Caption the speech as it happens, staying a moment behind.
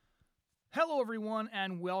Hello, everyone,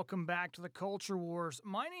 and welcome back to the Culture Wars.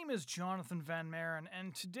 My name is Jonathan Van Maren,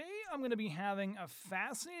 and today I'm going to be having a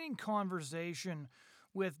fascinating conversation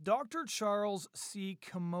with Dr. Charles C.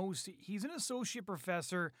 Camosy. He's an associate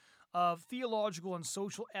professor of theological and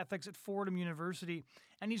social ethics at Fordham University,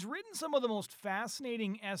 and he's written some of the most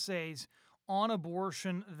fascinating essays on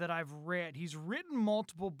abortion that I've read. He's written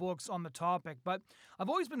multiple books on the topic, but I've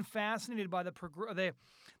always been fascinated by the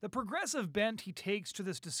progressive bent he takes to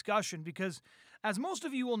this discussion because, as most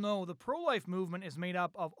of you will know, the pro life movement is made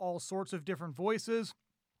up of all sorts of different voices.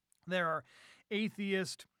 There are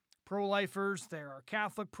atheist pro lifers, there are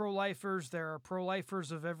Catholic pro lifers, there are pro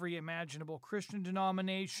lifers of every imaginable Christian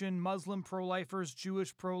denomination, Muslim pro lifers,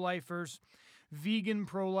 Jewish pro lifers, vegan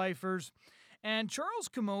pro lifers. And Charles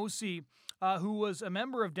Camosy, who was a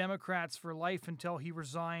member of Democrats for Life until he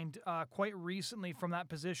resigned quite recently from that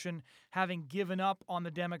position, having given up on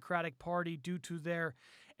the Democratic Party due to their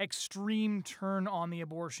extreme turn on the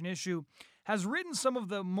abortion issue, has written some of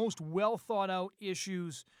the most well thought out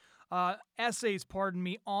essays,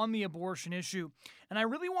 on the abortion issue. And I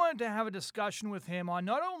really wanted to have a discussion with him on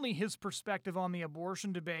not only his perspective on the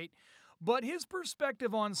abortion debate, but his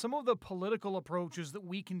perspective on some of the political approaches that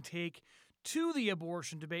we can take to the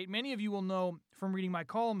abortion debate. Many of you will know from reading my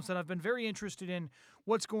columns that I've been very interested in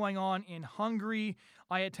what's going on in Hungary.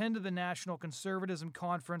 I attended the National Conservatism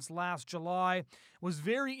Conference last July, was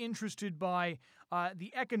very interested by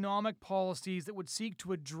the economic policies that would seek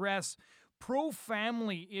to address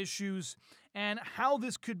pro-family issues and how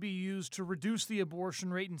this could be used to reduce the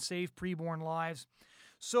abortion rate and save preborn lives.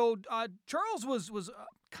 So Charles was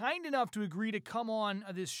kind enough to agree to come on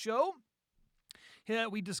this show.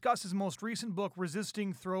 We discuss his most recent book,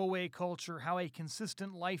 Resisting Throwaway Culture, How a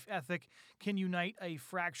Consistent Life Ethic Can Unite a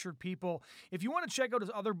Fractured People. If you want to check out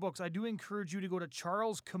his other books, I do encourage you to go to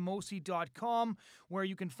charlescamosy.com, where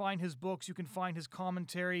you can find his books, you can find his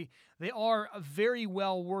commentary. They are very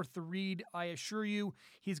well worth the read, I assure you.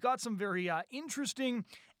 He's got some very interesting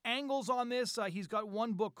angles on this. He's got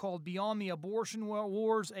one book called Beyond the Abortion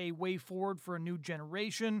Wars, A Way Forward for a New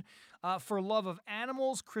Generation. For Love of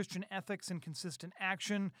Animals, Christian Ethics and Consistent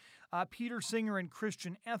Action. Peter Singer and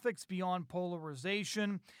Christian Ethics, Beyond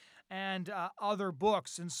Polarization, and other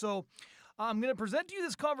books. And so I'm going to present to you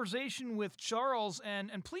this conversation with Charles, and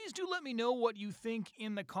please do let me know what you think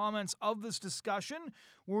in the comments of this discussion.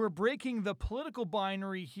 We're breaking the political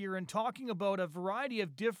binary here and talking about a variety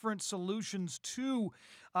of different solutions to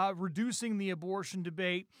reducing the abortion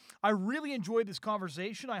debate. I really enjoyed this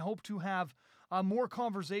conversation. I hope to have more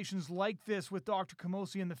conversations like this with Dr.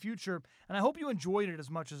 Camosy in the future, and I hope you enjoyed it as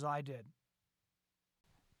much as I did.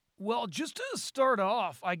 Well, just to start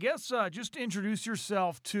off, I guess just to introduce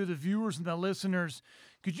yourself to the viewers and the listeners,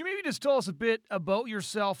 could you maybe just tell us a bit about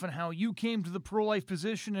yourself and how you came to the pro-life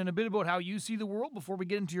position and a bit about how you see the world before we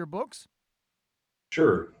get into your books?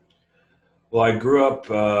 Sure. Well, I grew up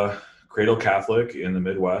cradle Catholic in the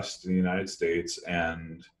Midwest in the United States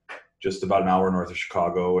and just about an hour north of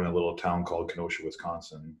Chicago in a little town called Kenosha,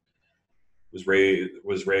 Wisconsin. Was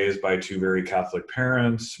raised by two very Catholic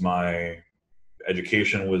parents. My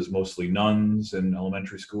education was mostly nuns in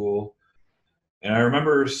elementary school. And I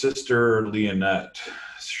remember Sister Leonette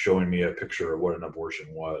showing me a picture of what an abortion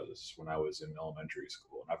was when I was in elementary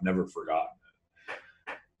school. And I've never forgotten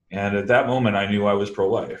it. And at that moment, I knew I was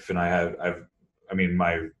pro-life. And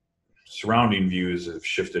my surrounding views have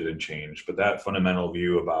shifted and changed, but that fundamental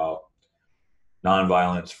view about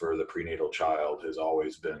nonviolence for the prenatal child has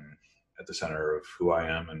always been at the center of who I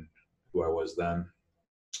am and who I was then.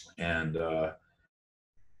 And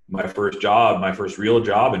my first real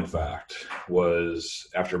job, in fact, was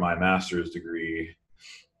after my master's degree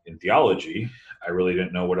in theology. I really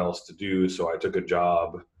didn't know what else to do, so I took a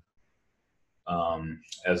job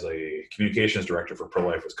as a communications director for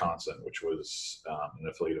Pro-Life Wisconsin, which was an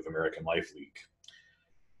affiliate of American Life League,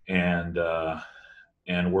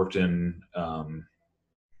 and worked in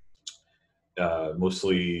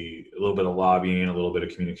mostly a little bit of lobbying, a little bit of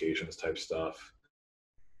communications type stuff.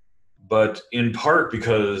 But in part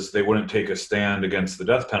because they wouldn't take a stand against the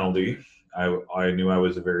death penalty, I knew I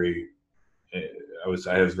was I was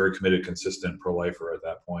a very committed, consistent pro-lifer at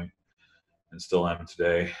that point, and still am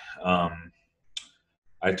today.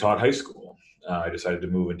 I taught high school. I decided to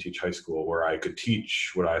move and teach high school where I could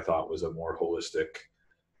teach what I thought was a more holistic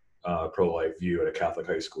pro-life view at a Catholic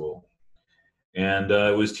high school. And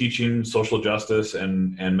it was teaching social justice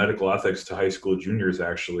and medical ethics to high school juniors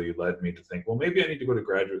actually led me to think, well, maybe I need to go to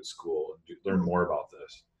graduate school and learn more about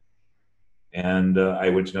this. And I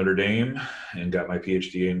went to Notre Dame and got my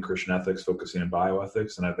PhD in Christian ethics, focusing on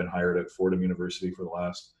bioethics. And I've been hired at Fordham University for the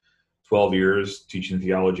last 12 years teaching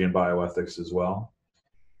theology and bioethics as well,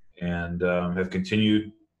 and have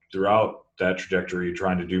continued throughout that trajectory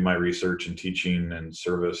trying to do my research and teaching and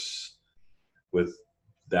service with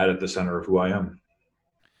that at the center of who I am.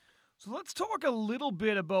 So let's talk a little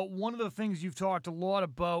bit about one of the things you've talked a lot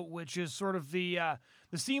about, which is sort of the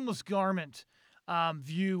seamless garment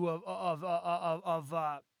view of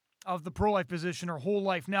the pro-life position or whole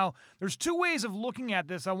life. Now, there's two ways of looking at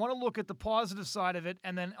this. I want to look at the positive side of it,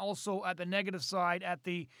 and then also at the negative side, at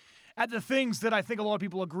the things that I think a lot of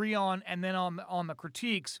people agree on, and then on the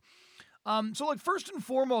critiques. So, like, first and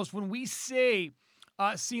foremost, when we say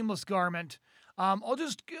seamless garment, I'll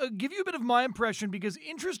just give you a bit of my impression, because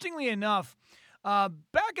interestingly enough,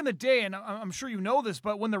 back in the day, and I'm sure you know this,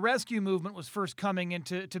 but when the rescue movement was first coming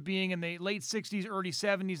into being in the late 60s, early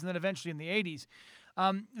 70s, and then eventually in the 80s,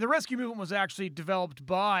 the rescue movement was actually developed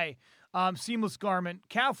by seamless garment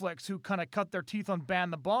Catholics who kind of cut their teeth on ban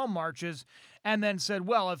the bomb marches, and then said,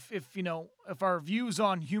 well, if our views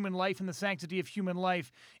on human life and the sanctity of human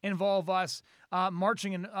life involve us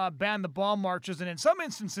marching and ban the bomb marches, and in some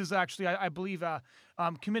instances, actually, I believe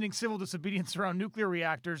committing civil disobedience around nuclear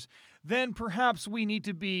reactors, then perhaps we need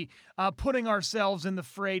to be putting ourselves in the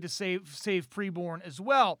fray to save preborn as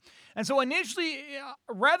well. And so initially,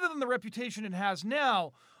 rather than the reputation it has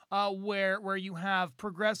now, where you have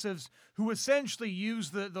progressives who essentially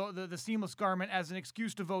use the seamless garment as an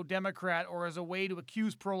excuse to vote Democrat, or as a way to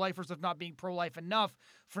accuse pro-lifers of not being pro-life enough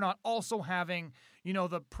for not also having,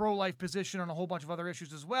 the pro-life position on a whole bunch of other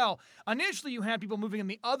issues as well. Initially, you had people moving in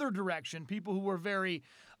the other direction, people who were very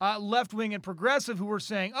left-wing and progressive, who were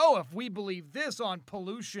saying, oh, if we believe this on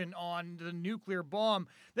pollution, on the nuclear bomb,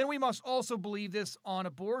 then we must also believe this on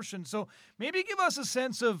abortion. So maybe give us a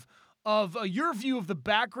sense of your view of the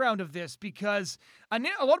background of this, because a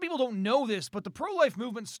lot of people don't know this, but the pro-life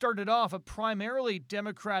movement started off a primarily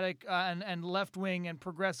Democratic and left-wing and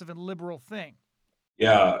progressive and liberal thing.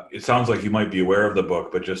 Yeah, it sounds like you might be aware of the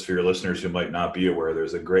book, but just for your listeners who might not be aware,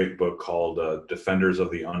 there's a great book called Defenders of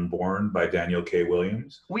the Unborn by Daniel K.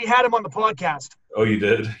 Williams. We had him on the podcast. Oh, you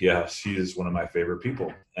did? Yes, he's one of my favorite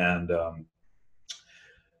people. And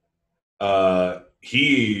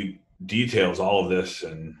he details all of this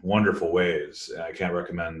in wonderful ways. I can't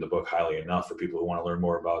recommend the book highly enough for people who want to learn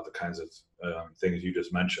more about the kinds of things you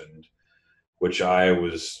just mentioned, which I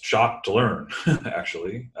was shocked to learn,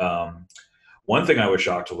 actually. One thing I was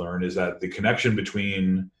shocked to learn is that the connection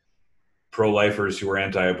between pro-lifers who were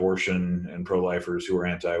anti-abortion and pro-lifers who were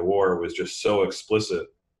anti-war was just so explicit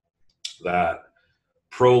that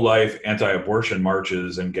pro-life anti-abortion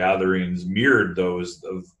marches and gatherings mirrored those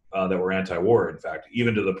of that were anti-war, in fact,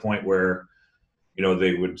 even to the point where,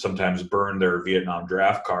 they would sometimes burn their Vietnam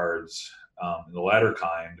draft cards, in the latter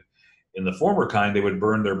kind. In the former kind, they would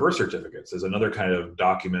burn their birth certificates as another kind of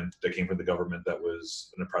document that came from the government that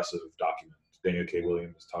was an oppressive document. Daniel K.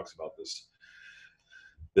 Williams talks about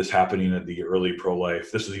this happening at the early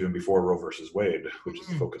pro-life. This was even before Roe versus Wade, which is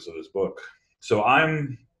the focus of his book. So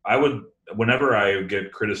whenever I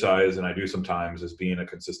get criticized, and I do sometimes, as being a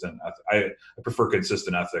consistent, I prefer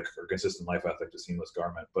consistent ethic or consistent life ethic to seamless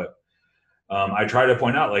garment. But I try to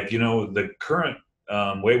point out, the current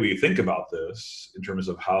way we think about this in terms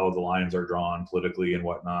of how the lines are drawn politically and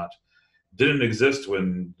whatnot didn't exist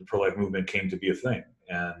when the pro-life movement came to be a thing.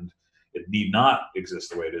 And it need not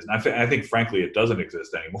exist the way it is. And I think, frankly, it doesn't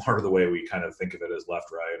exist anymore the way we kind of think of it as left,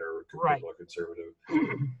 right, or conservative.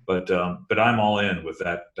 But I'm all in with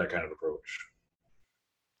that kind of approach.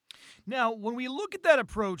 Now, when we look at that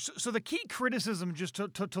approach, so the key criticism, just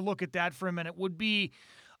to look at that for a minute, would be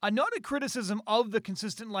not a criticism of the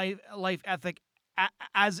consistent life ethic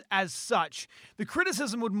as such. The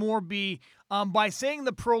criticism would more be by saying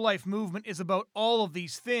the pro-life movement is about all of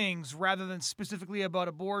these things rather than specifically about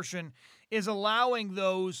abortion, is allowing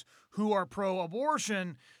those who are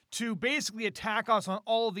pro-abortion to basically attack us on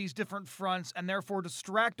all of these different fronts and therefore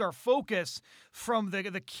distract our focus from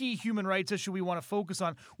the key human rights issue we want to focus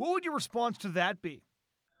on. What would your response to that be?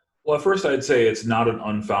 Well, at first I'd say it's not an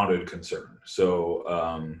unfounded concern. So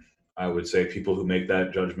I would say people who make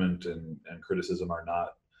that judgment and criticism are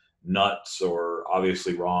not nuts or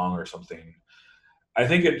obviously wrong or something. I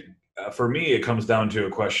think for me, it comes down to a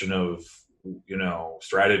question of,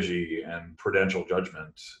 strategy and prudential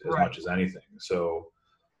judgment as much as anything. So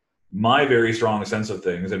my very strong sense of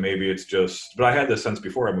things, and maybe it's just, but I had this sense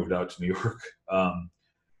before I moved out to New York.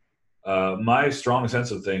 My strong sense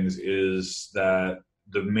of things is that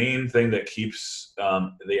the main thing that keeps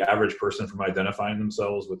the average person from identifying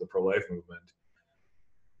themselves with the pro-life movement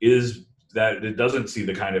is that it doesn't see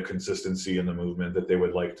the kind of consistency in the movement that they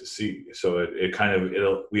would like to see. So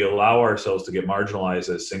we allow ourselves to get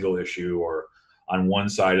marginalized as single issue or on one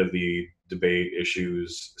side of the debate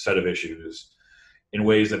set of issues in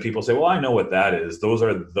ways that people say, well, I know what that is. Those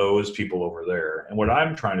are those people over there. And what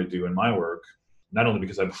I'm trying to do in my work, not only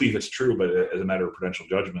because I believe it's true, but as a matter of prudential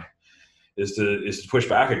judgment, is to push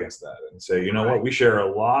back against that and say, you know what, we share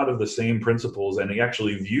a lot of the same principles and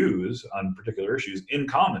actually views on particular issues in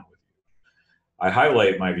common with you. I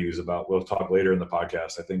highlight my views about, we'll talk later in the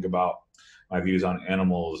podcast, I think about my views on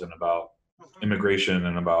animals and about immigration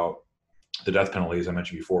and about the death penalty, as I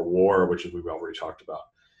mentioned before, war, which we've already talked about.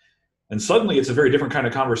 And suddenly it's a very different kind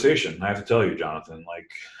of conversation. I have to tell you, Jonathan,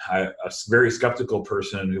 a very skeptical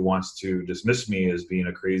person who wants to dismiss me as being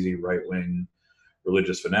a crazy right-wing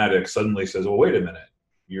religious fanatic suddenly says, well, wait a minute,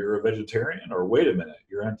 you're a vegetarian, or wait a minute,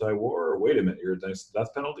 you're anti-war, or wait a minute, you're against the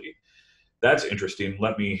death penalty. That's interesting.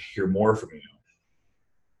 Let me hear more from you.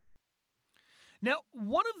 Now,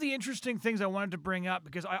 one of the interesting things I wanted to bring up,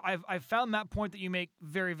 because I've found that point that you make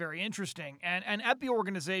very, very interesting. And at the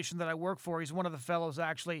organization that I work for, he's one of the fellows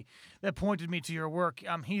actually that pointed me to your work.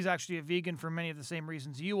 He's actually a vegan for many of the same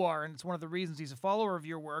reasons you are, and it's one of the reasons he's a follower of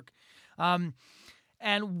your work.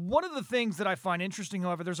 And one of the things that I find interesting,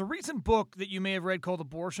 however, there's a recent book that you may have read called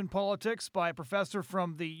Abortion Politics by a professor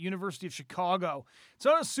from the University of Chicago. It's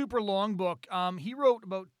not a super long book. He wrote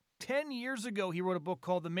about 10 years ago, he wrote a book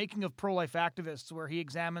called The Making of Pro-Life Activists, where he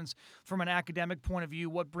examines from an academic point of view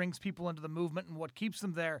what brings people into the movement and what keeps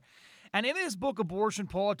them there. And in his book, Abortion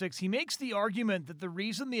Politics, he makes the argument that the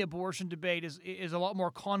reason the abortion debate is a lot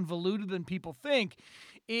more convoluted than people think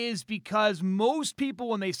is because most people,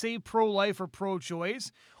 when they say pro-life or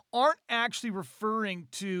pro-choice, aren't actually referring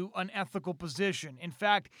to an ethical position. In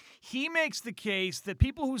fact, he makes the case that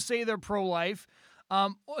people who say they're pro-life,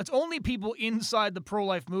 it's only people inside the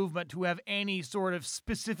pro-life movement who have any sort of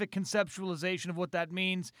specific conceptualization of what that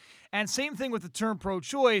means. And same thing with the term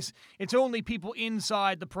pro-choice. It's only people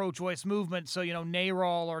inside the pro-choice movement, so,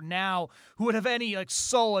 NARAL or NOW, who would have any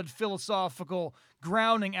solid philosophical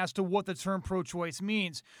grounding as to what the term pro-choice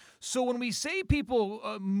means. So when we say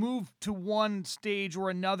people move to one stage or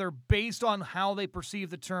another based on how they perceive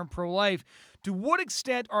the term pro-life, to what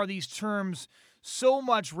extent are these terms so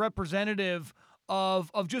much representative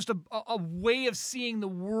of just a way of seeing the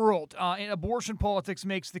world? And Abortion Politics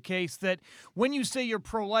makes the case that when you say you're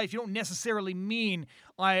pro-life, you don't necessarily mean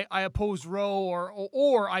I oppose Roe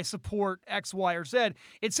or I support X, Y, or Z.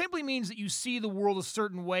 It simply means that you see the world a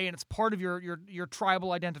certain way and it's part of your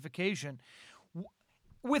tribal identification.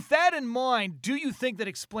 With that in mind, do you think that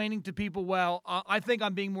explaining to people, well, I think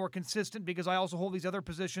I'm being more consistent because I also hold these other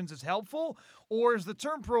positions is helpful? Or is the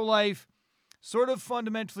term pro-life sort of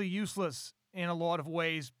fundamentally useless in a lot of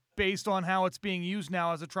ways based on how it's being used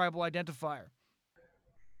now as a tribal identifier?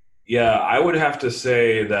 Yeah, I would have to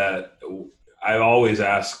say that I always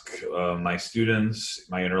ask my students,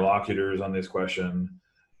 my interlocutors on this question,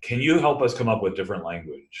 can you help us come up with different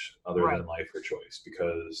language other than life or choice?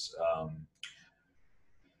 Because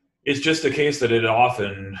it's just the case that it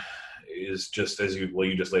often is just, as you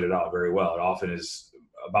just laid it out very well, it often is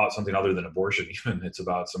about something other than abortion even. It's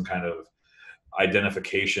about some kind of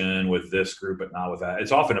identification with this group but not with that.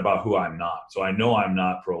 It's often about who I'm not. So I know I'm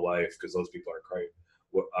not pro-life because those people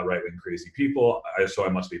are right-wing crazy people, so I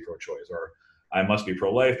must be pro-choice, or I must be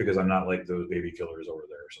pro-life because I'm not like those baby killers over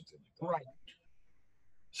there or something like that. Right.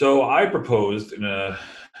 So I proposed in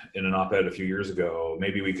an op-ed a few years ago,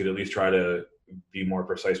 maybe we could at least try to be more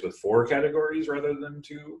precise with 4 categories rather than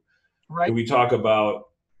 2. Right. Could we talk about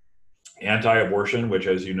anti-abortion, which,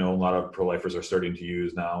 as you know, a lot of pro-lifers are starting to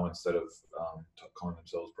use now instead of calling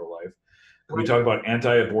themselves pro-life. Could we talk about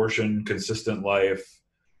anti-abortion, consistent life,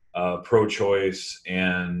 pro-choice,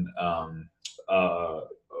 and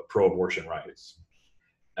pro-abortion rights?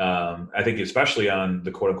 I think especially on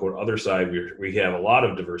the quote-unquote other side, we have a lot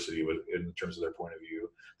of diversity in terms of their point of view.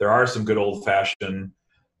 There are some good old-fashioned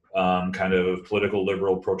kind of political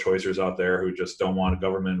liberal pro-choicers out there who just don't want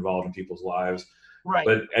government involved in people's lives. Right.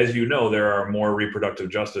 But as you know, there are more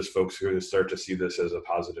reproductive justice folks who start to see this as a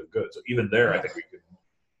positive good. So even there, I think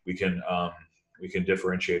we can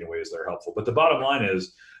differentiate in ways that are helpful. But the bottom line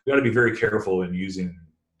is we got to be very careful in using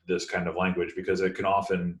this kind of language because it can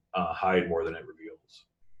often hide more than it reveals.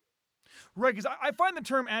 Right, because I find the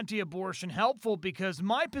term anti-abortion helpful because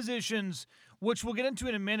my positions, which we'll get into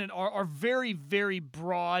in a minute, are very, very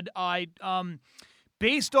broad.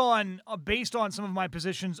 Based on some of my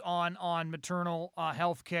positions on maternal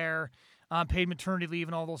health care, paid maternity leave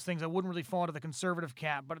and all those things. I wouldn't really fall into the conservative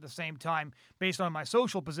camp, but at the same time, based on my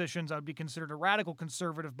social positions, I would be considered a radical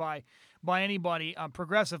conservative by anybody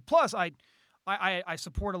progressive. Plus, I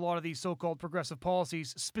support a lot of these so-called progressive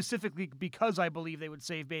policies specifically because I believe they would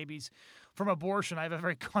save babies from abortion. I have a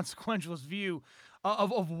very consequentialist view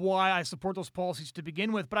of why I support those policies to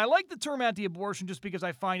begin with. But I like the term anti-abortion just because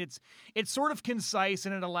I find it's sort of concise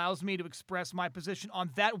and it allows me to express my position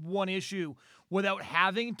on that one issue without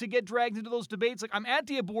having to get dragged into those debates. Like, I'm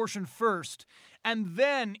anti-abortion first, and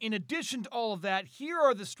then in addition to all of that, here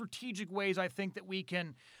are the strategic ways I think that we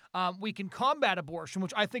can combat abortion,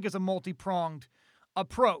 which I think is a multi-pronged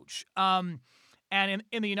approach. And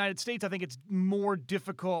in the United States, I think it's more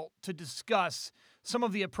difficult to discuss some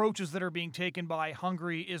of the approaches that are being taken by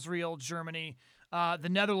Hungary, Israel, Germany, the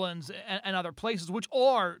Netherlands, and other places, which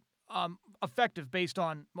are effective based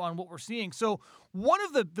on what we're seeing. So one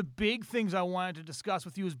of the big things I wanted to discuss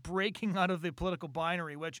with you is breaking out of the political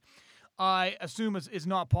binary, which I assume is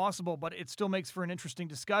not possible, but it still makes for an interesting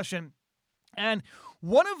discussion. And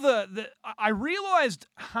one of I realized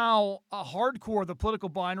how hardcore the political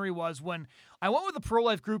binary was when I went with the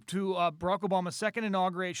pro-life group to Barack Obama's second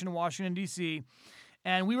inauguration in Washington, D.C.,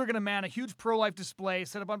 and we were going to man a huge pro-life display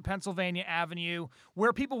set up on Pennsylvania Avenue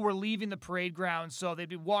where people were leaving the parade ground. So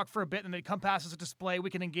they'd walk for a bit and they'd come past us a display. We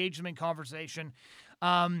can engage them in conversation.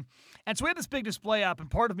 And so we had this big display up, and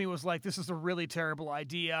part of me was like, this is a really terrible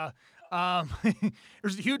idea.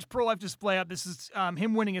 There's a huge pro-life display up. This is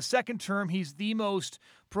him winning his second term. He's the most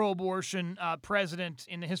pro-abortion president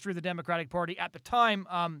in the history of the Democratic Party at the time.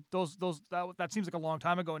 That seems like a long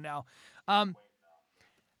time ago now. And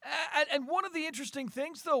one of the interesting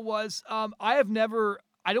things, though, was I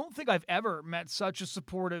don't think I've ever met such a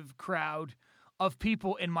supportive crowd of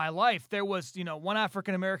people in my life. There was, one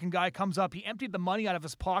African-American guy comes up, he emptied the money out of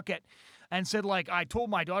his pocket and said, like, I told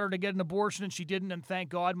my daughter to get an abortion and she didn't, and thank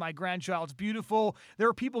God my grandchild's beautiful. There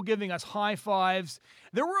were people giving us high fives.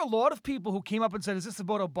 There were a lot of people who came up and said, is this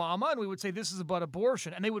about Obama? And we would say, this is about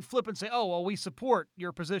abortion. And they would flip and say, oh, well, we support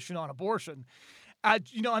your position on abortion. And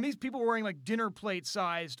these people were wearing like dinner plate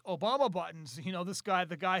sized Obama buttons.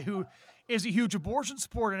 The guy who is a huge abortion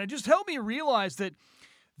supporter. And it just helped me realize that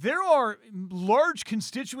there are large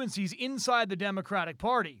constituencies inside the Democratic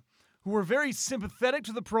Party who are very sympathetic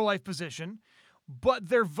to the pro-life position, but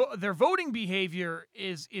their voting behavior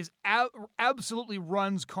absolutely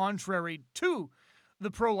runs contrary to the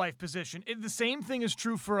pro-life position. The same thing is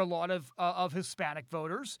true for a lot of Hispanic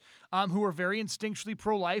voters who are very instinctually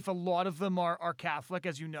pro-life. A lot of them are Catholic,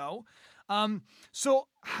 as you know. So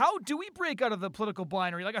how do we break out of the political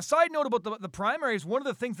binary? Like, a side note about the primaries, one of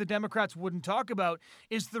the things the Democrats wouldn't talk about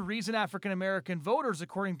is the reason African-American voters,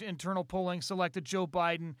 according to internal polling, selected Joe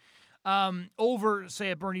Biden over, say,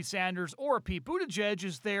 a Bernie Sanders or a Pete Buttigieg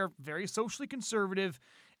is they're very socially conservative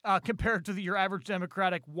compared to your average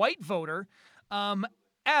Democratic white voter. And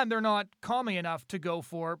they're not commie enough to go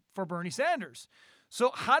for Bernie Sanders.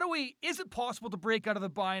 So is it possible to break out of the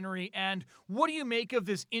binary? And what do you make of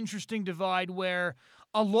this interesting divide where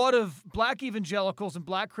a lot of black evangelicals and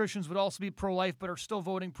black Christians would also be pro-life but are still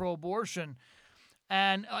voting pro-abortion?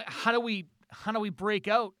 And how do we break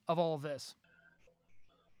out of all of this?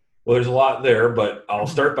 Well, there's a lot there, but I'll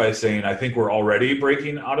start by saying I think we're already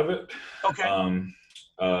breaking out of it.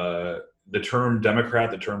 Okay. The term Democrat,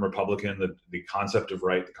 the term Republican, the concept of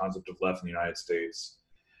right, the concept of left in the United States,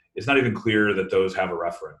 it's not even clear that those have a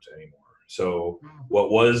referent anymore. So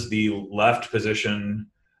what was the left position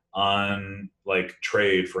on like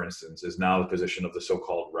trade, for instance, is now the position of the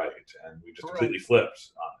so-called right. And we just completely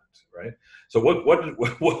flipped on it, right? So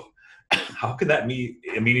what how can that be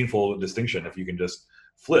a meaningful distinction if you can just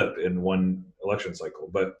flip in one election cycle?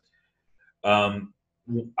 But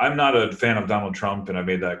I'm not a fan of Donald Trump, and I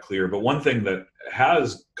made that clear. But one thing that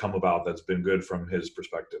has come about that's been good from his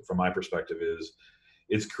perspective, from my perspective, is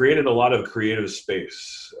it's created a lot of creative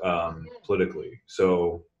space politically.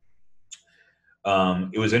 So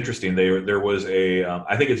it was interesting. There was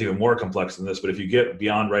I think it's even more complex than this, but if you get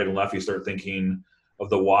beyond right and left, you start thinking of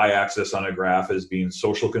the y-axis on a graph as being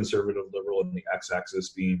social conservative liberal and the x-axis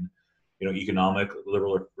being economic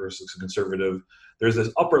liberal versus conservative. There's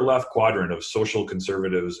this upper left quadrant of social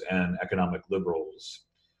conservatives and economic liberals.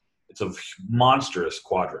 It's a monstrous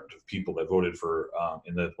quadrant of people that voted for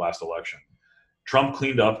in the last election. Trump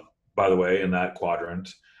cleaned up, by the way, in that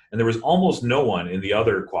quadrant, and there was almost no one in the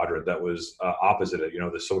other quadrant that was opposite it.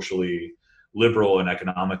 The socially liberal and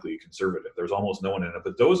economically conservative. There's almost no one in it.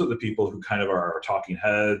 But those are the people who kind of are our talking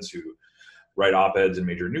heads, who write op-eds in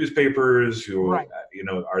major newspapers, who are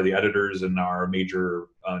the editors in our major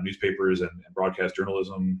newspapers and broadcast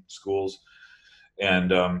journalism schools.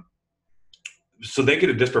 And so they get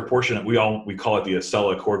a disproportionate. We call it the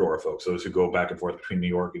Acela corridor, folks. Those who go back and forth between New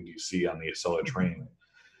York and DC on the Acela train.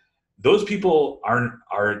 Those people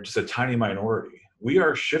are just a tiny minority. We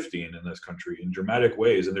are shifting in this country in dramatic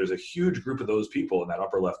ways, and there's a huge group of those people in that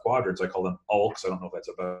upper left quadrants. I call them ULCs. I don't know if that's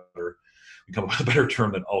we come up with a better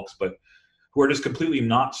term than ULCs, but who are just completely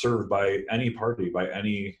not served by any party, by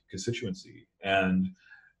any constituency. And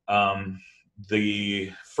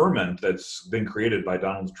the ferment that's been created by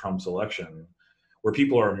Donald Trump's election, where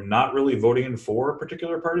people are not really voting for a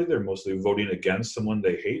particular party, they're mostly voting against someone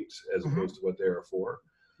they hate as opposed to what they are for,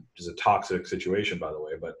 which is a toxic situation, by the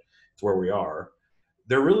way, but it's where we are.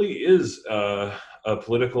 There really is a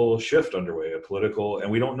political shift underway,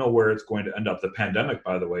 and we don't know where it's going to end up. The pandemic,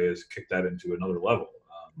 by the way, has kicked that into another level.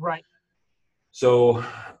 Right. So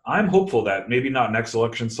I'm hopeful that maybe not next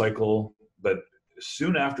election cycle, but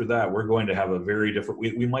soon after that, we're going to have a very different,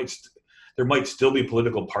 there might still be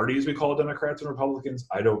political parties we call Democrats and Republicans.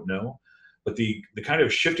 I don't know. But the kind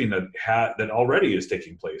of shifting that already is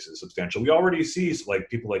taking place is substantial. We already see like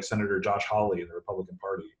people like Senator Josh Hawley in the Republican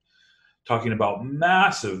Party talking about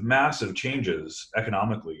massive, massive changes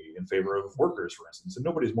economically in favor of workers, for instance. And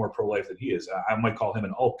nobody's more pro-life than he is. I might call him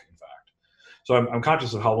an ULC, in fact. So I'm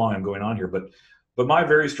conscious of how long I'm going on here. But my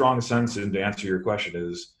very strong sense, and to answer your question,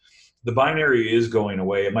 is the binary is going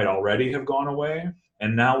away. It might already have gone away.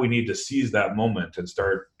 And now we need to seize that moment and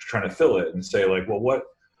start trying to fill it and say, like, well,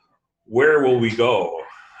 where will we go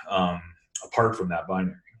apart from that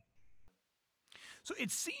binary? So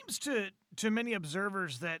it seems to many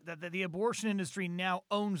observers that the abortion industry now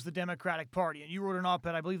owns the Democratic Party. And you wrote an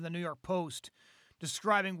op-ed, I believe, in the New York Post,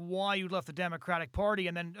 describing why you left the Democratic Party.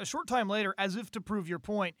 And then a short time later, as if to prove your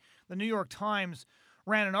point, the New York Times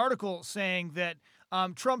ran an article saying that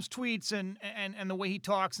Trump's tweets and the way he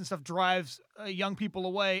talks and stuff drives young people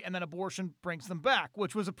away, and then abortion brings them back,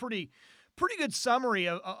 which was a pretty good summary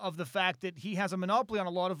of the fact that he has a monopoly on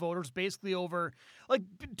a lot of voters, basically over, like,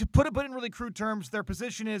 to put it in really crude terms, their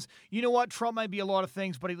position is, you know what, Trump might be a lot of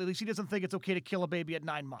things, but at least he doesn't think it's okay to kill a baby at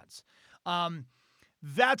 9 months.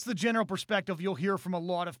 That's the general perspective you'll hear from a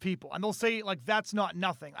lot of people. And they'll say, like, that's not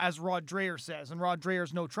nothing, as Rod Dreher says. And Rod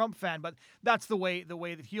Dreher's no Trump fan, but that's the way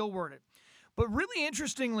that he'll word it. But really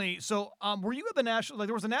interestingly, so were you at the national, like,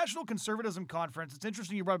 there was a National Conservatism Conference. It's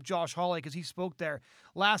interesting you brought up Josh Hawley because he spoke there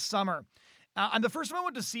last summer. And the first time I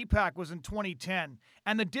went to CPAC was in 2010.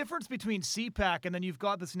 And the difference between CPAC and then you've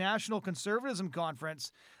got this National Conservatism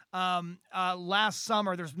Conference last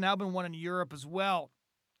summer, there's now been one in Europe as well,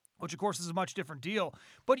 which of course is a much different deal.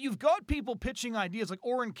 But you've got people pitching ideas like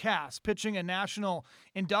Oren Cass pitching a national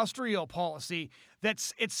industrial policy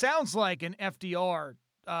it sounds like an FDR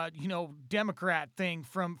Democrat thing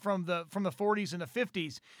from the 40s and the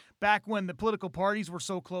 50s, back when the political parties were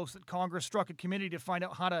so close that Congress struck a committee to find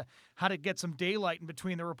out how to get some daylight in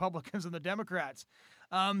between the Republicans and the Democrats.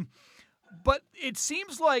 But it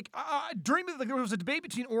seems like there was a debate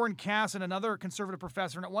between Oren Cass and another conservative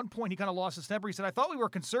professor, and at one point he kind of lost his temper. He said, "I thought we were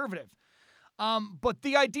conservative." But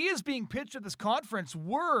the ideas being pitched at this conference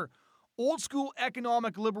were old school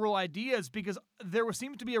economic liberal ideas, because there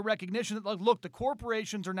seemed to be a recognition that, like, look, the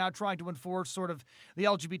corporations are now trying to enforce sort of the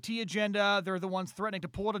LGBT agenda. They're the ones threatening to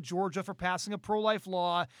pull out of Georgia for passing a pro-life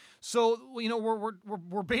law. So,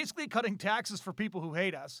 we're basically cutting taxes for people who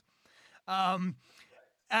hate us. And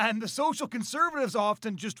the social conservatives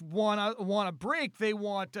often just want a break. They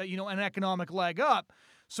want an economic leg up.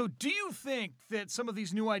 So do you think that some of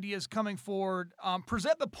these new ideas coming forward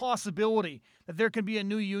present the possibility that there can be a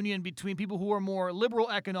new union between people who are more liberal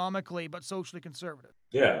economically but socially conservative?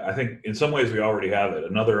 Yeah, I think in some ways we already have it.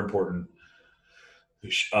 Another important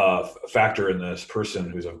factor in this, person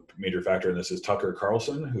who's a major factor in this, is Tucker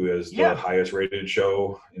Carlson, who is the highest rated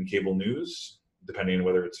show in cable news, depending on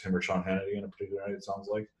whether it's him or Sean Hannity in a particular night, it sounds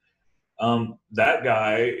like. That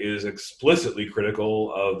guy is explicitly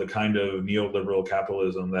critical of the kind of neoliberal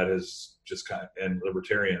capitalism that is just and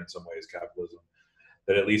libertarian in some ways capitalism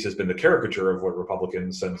that at least has been the caricature of what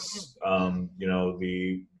Republicans since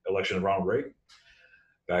the election of Ronald Reagan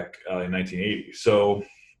back in 1980. So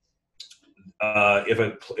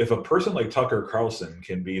if a person like Tucker Carlson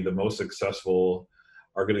can be the most successful,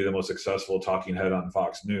 arguably the most successful talking head on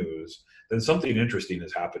Fox News, then something interesting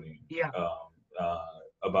is happening.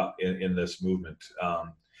 About in this movement,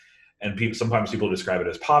 and sometimes people describe it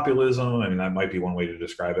as populism. I mean, that might be one way to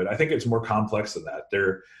describe it. I think it's more complex than that.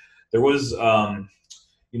 There was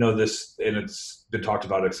this, and it's been talked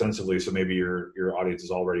about extensively, so maybe your audience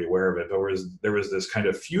is already aware of it. But there was this kind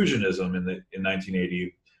of fusionism in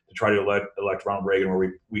 1980 to try to elect Ronald Reagan,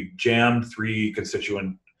 where we jammed three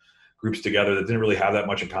constituent groups together that didn't really have that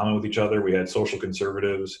much in common with each other. We had social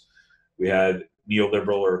conservatives, we had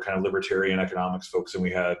neoliberal or kind of libertarian economics folks, and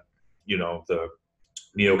we had, the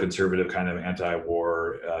neoconservative kind of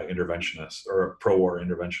anti-war interventionists or pro-war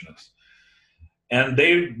interventionists. And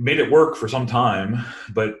they made it work for some time,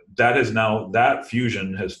 but that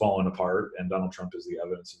fusion has fallen apart, and Donald Trump is the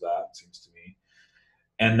evidence of that, it seems to me.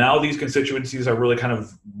 And now these constituencies are really kind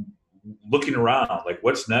of looking around, like,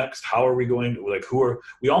 what's next? How are we going to, like,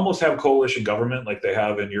 we almost have coalition government like they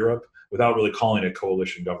have in Europe without really calling it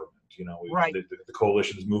coalition government. Right. The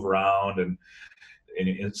coalitions move around, and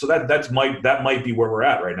so that might be where we're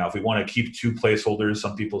at right now. If we want to keep two placeholders,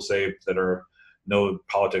 some people say that know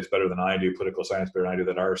politics better than I do, political science better than I do,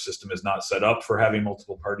 that our system is not set up for having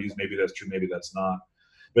multiple parties. Maybe that's true, maybe that's not.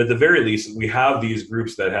 But at the very least, we have these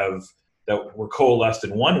groups that were coalesced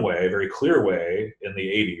in one way, a very clear way, in the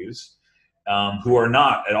 80s, who are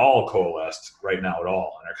not at all coalesced right now at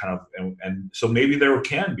all, and are kind of, and so maybe there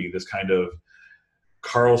can be this kind of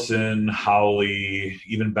Carlson, Hawley,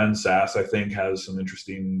 even Ben Sasse, I think, has some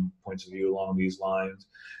interesting points of view along these lines.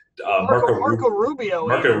 Marco Rubio.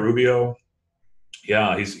 Marco Rubio.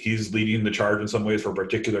 Yeah, he's leading the charge in some ways for a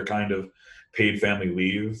particular kind of paid family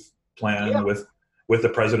leave plan with the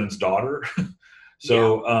president's daughter.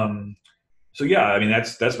 So yeah, I mean,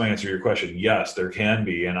 that's my answer to your question. Yes, there can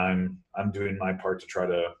be, and I'm doing my part to try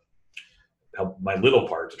to help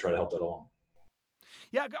that along.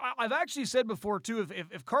 Yeah, I've actually said before too,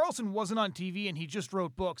 if Carlson wasn't on TV and he just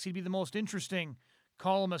wrote books, he'd be the most interesting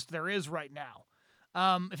columnist there is right now.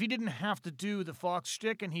 If he didn't have to do the Fox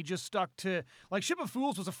shtick and he just stuck to, like, Ship of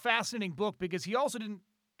Fools was a fascinating book because he also didn't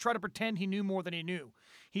try to pretend he knew more than he knew.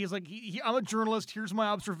 He's like, I'm a journalist. Here's my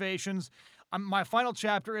observations. My final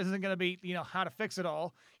chapter isn't going to be, how to fix it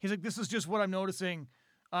all. He's like, this is just what I'm noticing.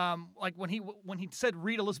 Like when he said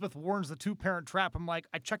read Elizabeth Warren's The Two-Parent Trap, I'm like,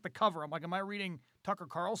 I checked the cover. I'm like, am I reading Tucker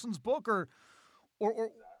Carlson's book or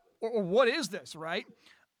what is this, right?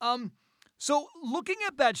 So looking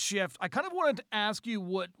at that shift, I kind of wanted to ask you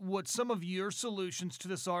what some of your solutions to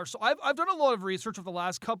this are. So I've done a lot of research over the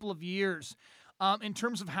last couple of years in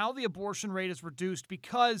terms of how the abortion rate is reduced,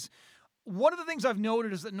 because one of the things I've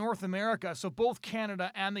noted is that North America, so both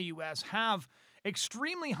Canada and the U.S., have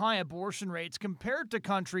extremely high abortion rates compared to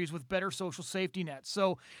countries with better social safety nets.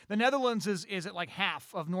 So the Netherlands is at like half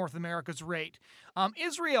of North America's rate.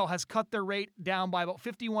 Israel has cut their rate down by about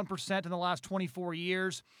 51% in the last 24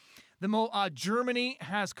 years. Germany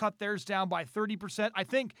has cut theirs down by 30%. I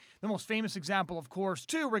think the most famous example, of course,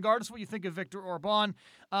 too, regardless of what you think of Viktor Orban,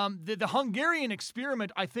 the Hungarian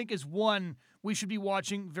experiment, I think, is one we should be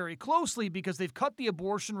watching very closely because they've cut the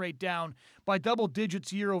abortion rate down by double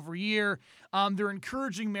digits year over year. They're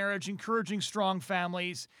encouraging marriage, encouraging strong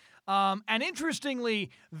families. And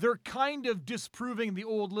interestingly, they're kind of disproving the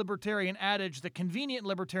old libertarian adage, the convenient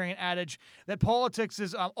libertarian adage, that politics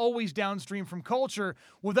is always downstream from culture,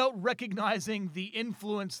 without recognizing the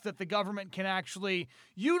influence that the government can actually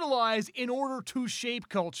utilize in order to shape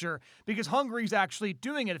culture, because Hungary's actually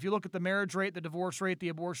doing it. If you look at the marriage rate, the divorce rate, the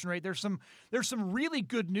abortion rate, there's some really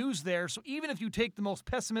good news there. So even if you take the most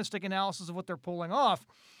pessimistic analysis of what they're pulling off,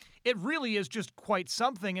 it really is just quite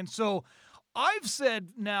something. And so I've said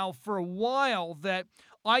now for a while that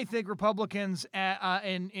I think Republicans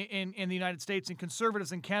in the United States and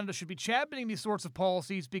conservatives in Canada should be championing these sorts of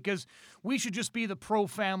policies because we should just be the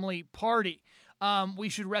pro-family party. We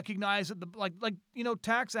should recognize that,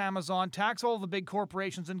 tax Amazon, tax all the big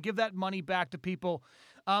corporations, and give that money back to people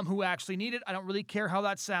who actually need it. I don't really care how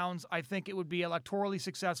that sounds. I think it would be electorally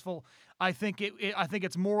successful. I think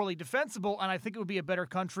it's morally defensible, and I think it would be a better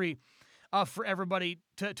country for everybody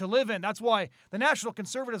to live in. That's why the National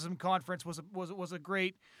Conservatism Conference was a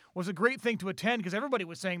great thing to attend, because everybody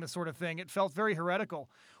was saying this sort of thing. It felt very heretical.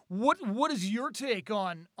 What is your take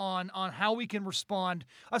on how we can respond,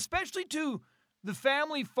 especially to the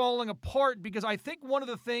family falling apart? Because I think one of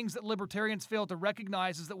the things that libertarians fail to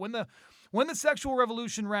recognize is that when the sexual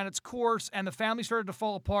revolution ran its course and the family started to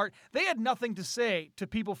fall apart, they had nothing to say to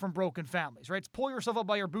people from broken families, right? It's pull yourself up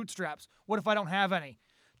by your bootstraps. What if I don't have any?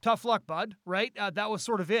 Tough luck, bud, right? That was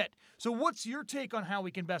sort of it. So what's your take on how we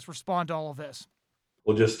can best respond to all of this?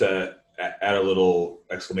 Well, just add a little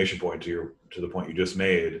exclamation point to the point you just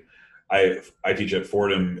made. I teach at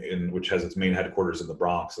Fordham, which has its main headquarters in the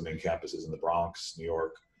Bronx. The main campus is in the Bronx, New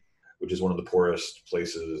York, which is one of the poorest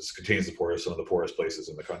places, contains some of the poorest places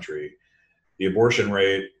in the country. The abortion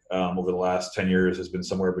rate over the last 10 years has been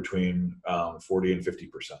somewhere between 40 and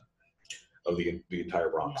 50%. Of the entire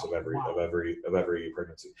Bronx, of every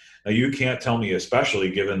pregnancy. Now, you can't tell me, especially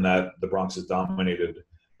given that the Bronx is dominated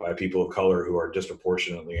by people of color who are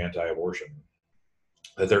disproportionately anti-abortion,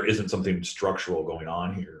 that there isn't something structural going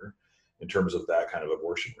on here in terms of that kind of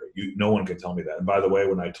abortion rate. No one can tell me that. And by the way,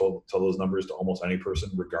 when I tell those numbers to almost any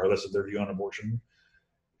person, regardless of their view on abortion,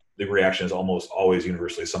 the reaction is almost always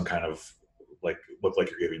universally some kind of like look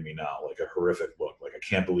like you're giving me now, like a horrific look. Like, I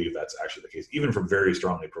can't believe that's actually the case, even from very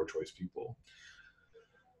strongly pro-choice people.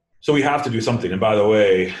 So we have to do something. And by the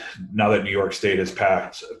way, now that New York State has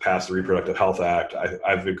passed the Reproductive Health Act,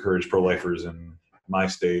 I've encouraged pro-lifers in my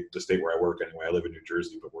state, the state where I work anyway, I live in New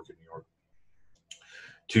Jersey, but work in New York,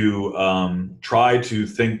 to try to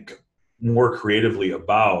think more creatively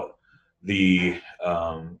about the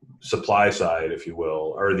supply side, if you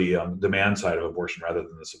will, or the demand side of abortion rather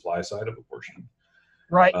than the supply side of abortion.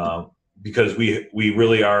 Right. Because we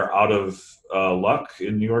really are out of luck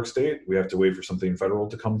in New York State. We have to wait for something federal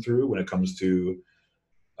to come through when it comes to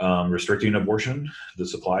restricting abortion, the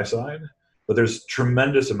supply side. But there's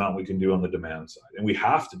tremendous amount we can do on the demand side, and we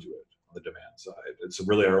have to do it on the demand side. It's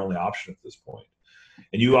really our only option at this point.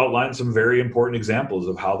 And you outlined some very important examples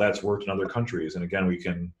of how that's worked in other countries. And again, we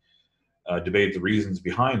can debate the reasons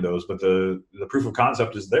behind those, but the proof of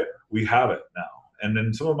concept is there. We have it now. And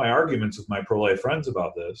in some of my arguments with my pro-life friends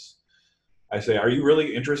about this, I say, are you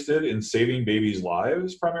really interested in saving babies'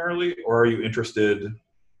 lives primarily, or are you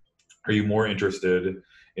more interested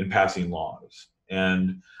in passing laws?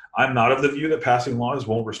 And I'm not of the view that passing laws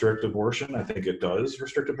won't restrict abortion. I think it does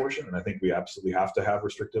restrict abortion, and I think we absolutely have to have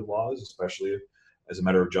restrictive laws, especially as a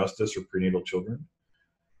matter of justice for prenatal children.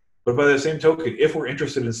 But by the same token, if we're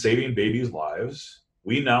interested in saving babies' lives,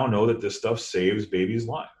 we now know that this stuff saves babies'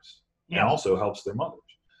 lives and also helps their mothers.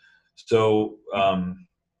 So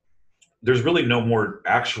there's really no more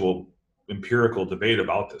actual empirical debate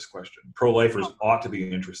about this question. Pro-lifers ought to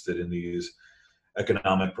be interested in these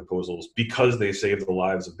economic proposals because they save the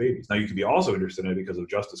lives of babies. Now, you can be also interested in it because of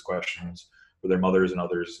justice questions for their mothers and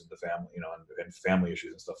others in the family, and family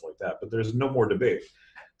issues and stuff like that. But there's no more debate.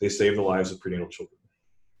 They save the lives of prenatal children.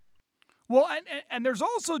 Well, and there's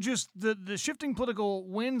also just the shifting political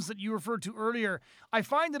winds that you referred to earlier. I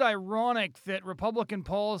find it ironic that Republican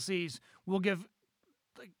policies will give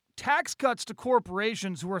tax cuts to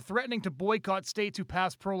corporations who are threatening to boycott states who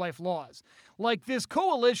pass pro-life laws. Like, this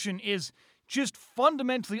coalition is just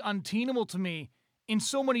fundamentally untenable to me in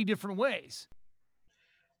so many different ways.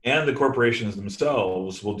 And the corporations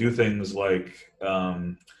themselves will do things like,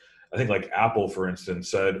 I think like Apple, for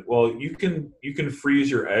instance, said, well, you can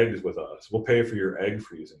freeze your eggs with us. We'll pay for your egg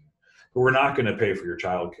freezing, but we're not going to pay for your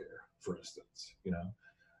childcare, for instance,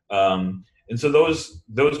 And so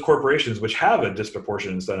those corporations, which have a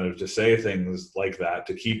disproportionate incentive to say things like that,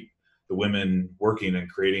 to keep the women working and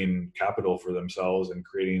creating capital for themselves and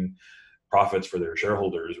creating profits for their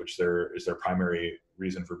shareholders, which is their primary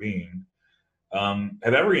reason for being,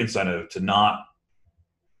 have every incentive to not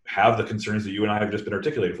have the concerns that you and I have just been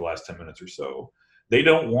articulating for the last 10 minutes or so. They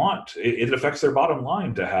don't want, it affects their bottom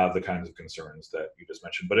line to have the kinds of concerns that you just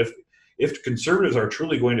mentioned. But if conservatives are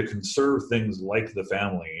truly going to conserve things like the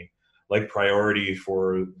family, like priority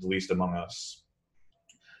for the least among us,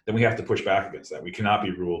 then we have to push back against that. We cannot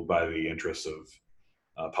be ruled by the interests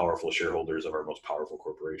of powerful shareholders of our most powerful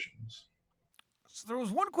corporations. So there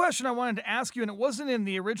was one question I wanted to ask you, and it wasn't in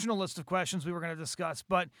the original list of questions we were going to discuss,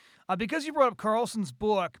 but because you brought up Carlson's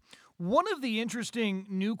book, one of the interesting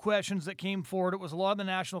new questions that came forward, it was a lot of the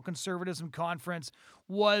National Conservatism Conference,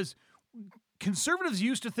 was conservatives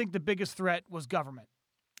used to think the biggest threat was government.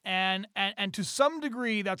 And to some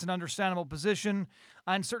degree, that's an understandable position.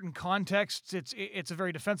 In certain contexts, it's a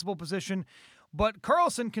very defensible position. But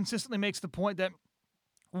Carlson consistently makes the point that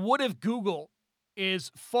what if Google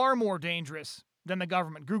is far more dangerous than the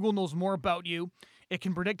government? Google knows more about you. It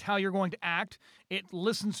can predict how you're going to act. It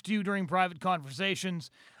listens to you during private conversations.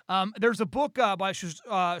 There's a book by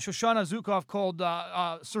Shoshana Zuboff called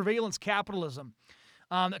Surveillance Capitalism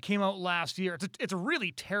that came out last year. It's a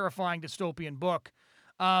really terrifying dystopian book.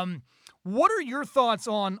 What are your thoughts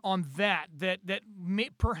on that? That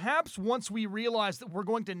perhaps once we realize that we're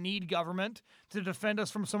going to need government to defend us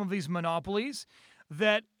from some of these monopolies,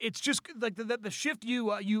 that it's just like the shift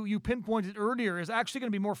you pinpointed earlier is actually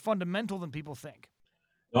going to be more fundamental than people think.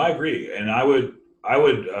 No, I agree, and I would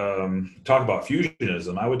talk about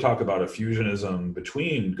fusionism. I would talk about a fusionism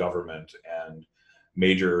between government and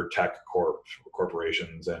major tech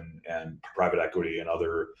corporations and private equity and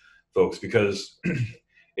other folks, because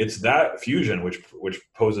it's that fusion which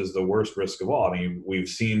poses the worst risk of all. I mean, we've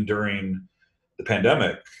seen during the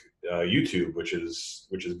pandemic, YouTube, which is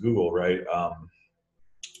Google, right?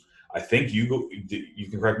 I think you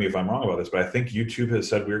can correct me if I'm wrong about this, but I think YouTube has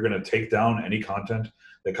said we're going to take down any content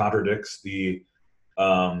that contradicts the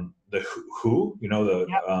WHO,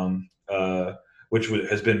 which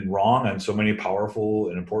has been wrong on so many powerful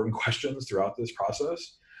and important questions throughout this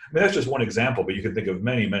process. I mean, that's just one example, but you can think of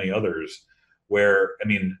many, many others where, I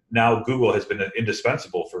mean, now Google has been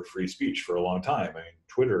indispensable for free speech for a long time. I mean,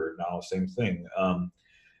 Twitter now, same thing.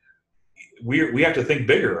 We have to think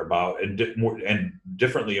bigger about and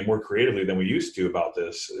differently and more creatively than we used to about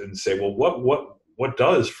this, and say, well, what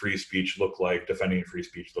does free speech look like? Defending free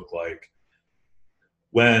speech look like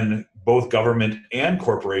when both government and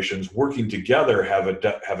corporations working together have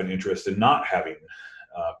an interest in not having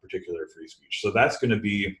particular free speech. So that's going to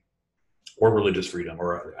be, or religious freedom,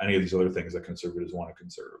 or any of these other things that conservatives want to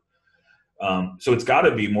conserve. So it's got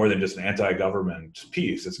to be more than just an anti-government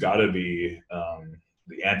piece. It's got to be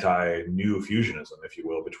the anti-new fusionism, if you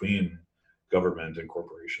will, between government and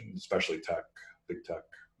corporations, especially tech, big tech.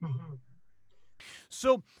 Mm-hmm.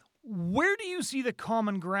 So where do you see the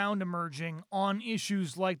common ground emerging on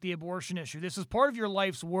issues like the abortion issue? This is part of your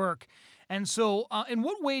life's work. And so in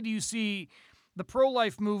what way do you see the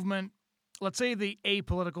pro-life movement, let's say the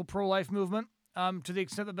apolitical pro-life movement, to the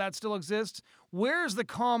extent that that still exists, where's the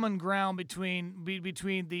common ground between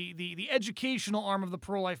the educational arm of the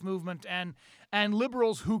pro-life movement and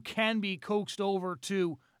liberals who can be coaxed over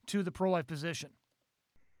to the pro-life position?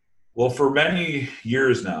 Well, for many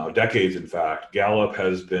years now, decades in fact, Gallup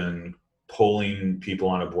has been polling people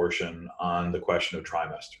on abortion on the question of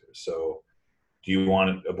trimesters. So do you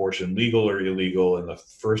want abortion legal or illegal in the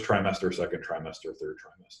first trimester, second trimester, third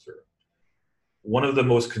trimester? One of the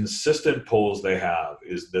most consistent polls they have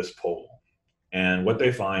is this poll. And what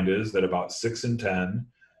they find is that about 6 in 10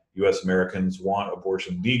 US Americans want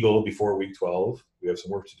abortion legal before week 12. We have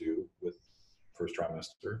some work to do with first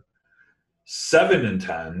trimester. 7 in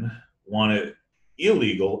 10 want it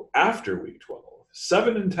illegal after week 12.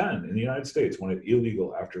 7 in 10 in the United States want it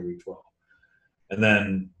illegal after week 12. And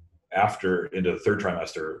then after, into the third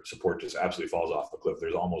trimester, support just absolutely falls off the cliff.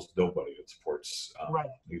 There's almost nobody that supports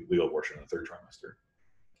legal abortion in the third trimester.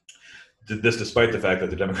 This despite the fact that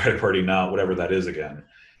the Democratic Party now, whatever that is again,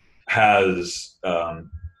 has built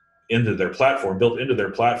into their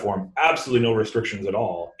platform, absolutely no restrictions at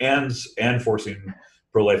all, and forcing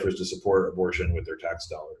pro-lifers to support abortion with their tax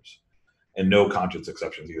dollars, and no conscience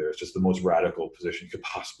exceptions either. It's just the most radical position you could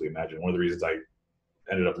possibly imagine. One of the reasons I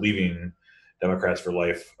ended up leaving Democrats for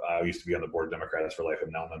Life, I used to be on the board of Democrats for Life.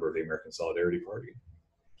 I'm now a member of the American Solidarity Party.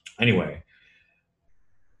 Anyway,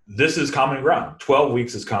 this is common ground. 12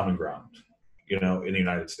 weeks is common ground, in the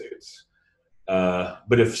United States.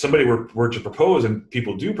 But if somebody were to propose, and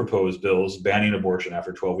people do propose bills banning abortion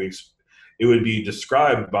after 12 weeks, it would be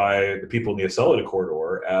described by the people in the Acela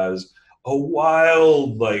corridor as a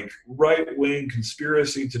wild, right-wing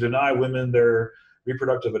conspiracy to deny women their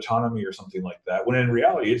reproductive autonomy or something like that, when in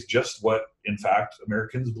reality, it's just what, in fact,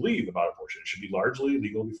 Americans believe about abortion. It should be largely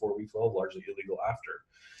legal before week 12, largely illegal after.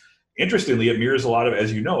 Interestingly, it mirrors a lot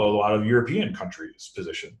of European countries'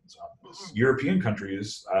 positions on this. European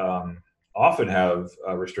countries often have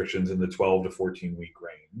restrictions in the 12 to 14 week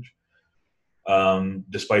range.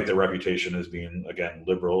 Despite their reputation as being, again,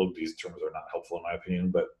 liberal, these terms are not helpful in my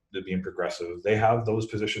opinion, but being progressive, they have those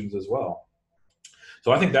positions as well.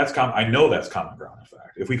 So I think I know that's common ground, in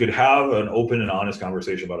fact. If we could have an open and honest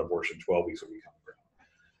conversation about abortion, 12 weeks would be common ground.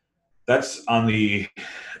 That's on the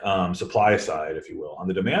supply side, if you will. On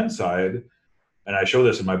the demand side, and I show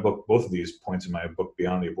this in my book, both of these points in my book,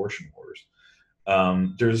 Beyond the Abortion Wars,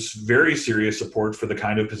 there's very serious support for the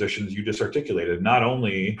kind of positions you just articulated, not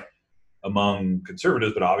only among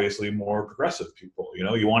conservatives, but obviously more progressive people.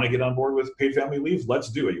 You want to get on board with paid family leave? Let's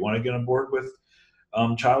do it. You want to get on board with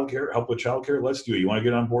childcare, help with childcare? Let's do it. You want to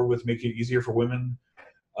get on board with making it easier for women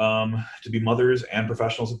to be mothers and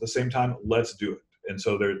professionals at the same time? Let's do it. And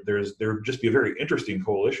so there would just be a very interesting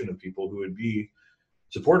coalition of people who would be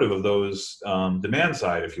supportive of those demand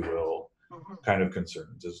side, if you will, kind of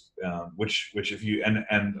concerns. Which if you and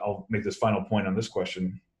I'll make this final point on this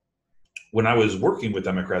question. When I was working with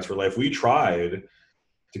Democrats for Life, we tried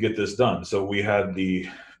to get this done. So we had the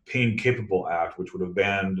Pain Capable Act, which would have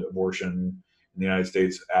banned abortion in the United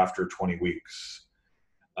States after 20 weeks.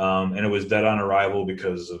 And it was dead on arrival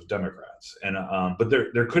because of Democrats. And but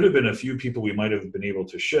there could have been a few people we might have been able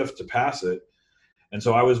to shift to pass it. And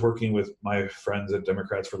so I was working with my friends at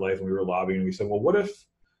Democrats for Life, and we were lobbying, and we said, well, what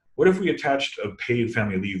if we attached a paid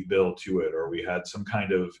family leave bill to it, or we had some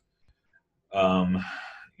kind of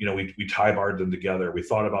we tie-barred them together. We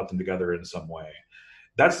thought about them together in some way.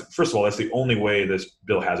 First of all, that's the only way this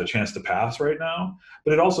bill has a chance to pass right now.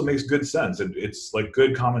 But it also makes good sense. It's like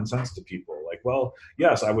good common sense to people. Like, well,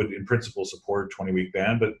 yes, I would in principle support 20-week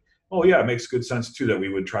ban, but it makes good sense too that we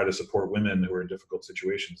would try to support women who are in difficult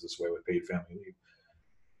situations this way with paid family leave.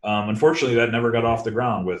 Unfortunately, that never got off the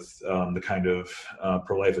ground with the kind of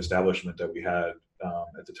pro-life establishment that we had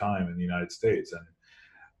at the time in the United States.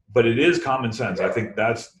 But it is common sense. I think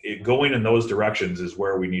that's it, going in those directions is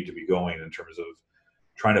where we need to be going in terms of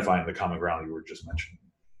trying to find the common ground you were just mentioning.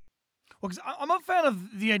 Well, because I'm a fan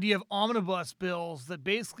of the idea of omnibus bills that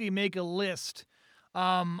basically make a list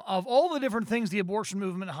of all the different things the abortion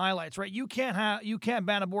movement highlights. Right? You can't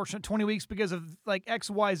ban abortion at 20 weeks because of like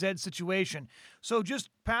XYZ situation. So just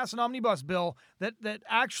pass an omnibus bill that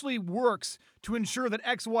actually works to ensure that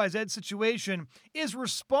XYZ situation is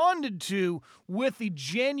responded to with the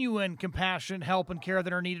genuine compassion, help, and care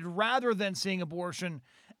that are needed, rather than seeing abortion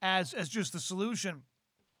as just the solution.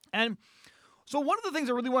 And so one of the things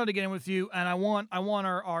I really wanted to get in with you, and I want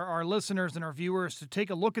our listeners and our viewers to take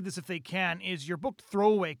a look at this if they can, is your book,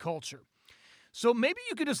 Throwaway Culture. So maybe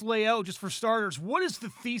you could just lay out, just for starters, what is the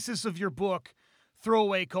thesis of your book,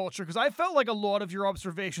 Throwaway Culture? Because I felt like a lot of your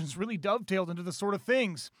observations really dovetailed into the sort of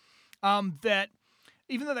things that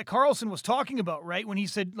Carlson was talking about, right? When he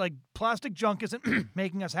said, like, plastic junk isn't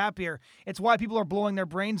making us happier. It's why people are blowing their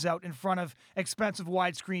brains out in front of expensive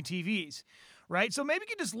widescreen TVs. Right? So maybe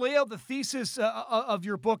you could just lay out the thesis of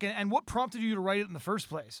your book and what prompted you to write it in the first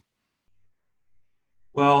place.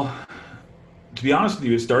 Well, to be honest with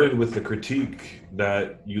you, it started with the critique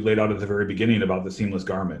that you laid out at the very beginning about the seamless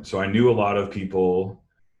garment. So I knew a lot of people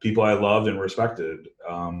I loved and respected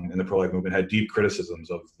in the pro-life movement had deep criticisms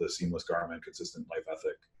of the seamless garment, consistent life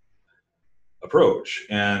ethic approach.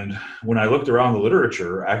 And when I looked around the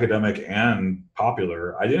literature, academic and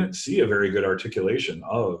popular, I didn't see a very good articulation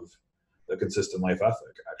of the consistent life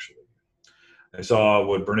ethic, actually. I saw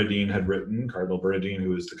what Bernardine had written, Cardinal Bernardine,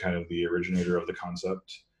 who is the kind of the originator of the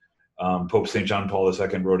concept. Pope St. John Paul II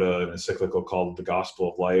wrote an encyclical called The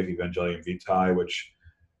Gospel of Life, Evangelium Vitae, which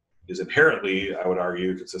is inherently, I would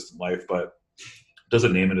argue, consistent life, but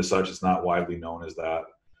doesn't name it as such. It's not widely known as that.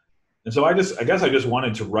 And so I guess I just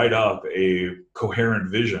wanted to write up a coherent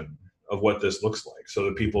vision of what this looks like so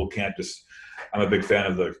that people can't just, I'm a big fan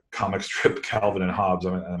of the comic strip Calvin and Hobbes.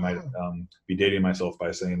 I might be dating myself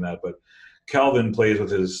by saying that, but Calvin plays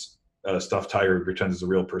with his stuffed tiger who pretends is a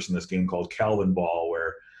real person in this game called Calvin Ball,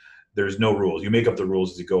 where there's no rules. You make up the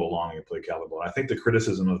rules as you go along and you play Calvin Ball. I think the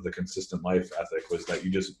criticism of the consistent life ethic was that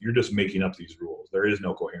you're just making up these rules. There is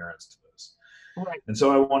no coherence to this. Right. And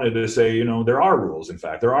so I wanted to say, there are rules. In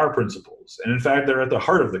fact, there are principles. And in fact, they're at the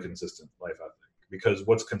heart of the consistent life ethic, because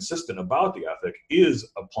what's consistent about the ethic is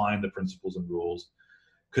applying the principles and rules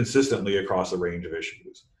consistently across a range of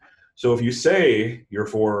issues. So if you say you're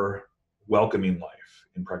for welcoming life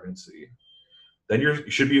in pregnancy, then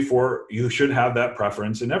you should have that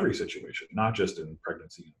preference in every situation, not just in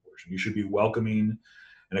pregnancy and abortion. You should be welcoming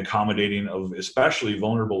and accommodating of especially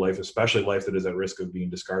vulnerable life, especially life that is at risk of being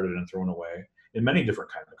discarded and thrown away in many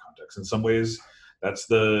different kinds of contexts. In some ways, that's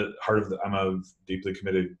the heart of I'm a deeply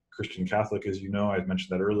committed Christian Catholic, as you know, I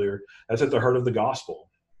mentioned that earlier. That's at the heart of the gospel.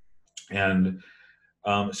 And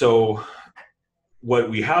so what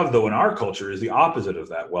we have, though, in our culture is the opposite of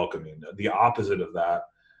that welcoming, the opposite of that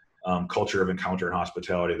culture of encounter and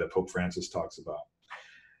hospitality that Pope Francis talks about.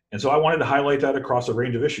 And so I wanted to highlight that across a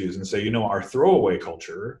range of issues and say, our throwaway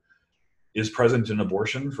culture is present in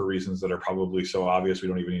abortion for reasons that are probably so obvious we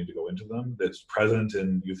don't even need to go into them. It's present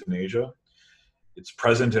in euthanasia. It's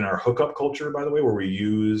present in our hookup culture, by the way, where we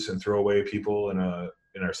use and throw away people in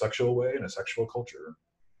our sexual way, in a sexual culture.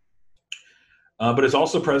 But it's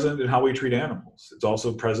also present in how we treat animals. It's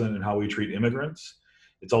also present in how we treat immigrants.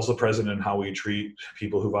 It's also present in how we treat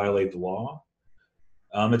people who violate the law.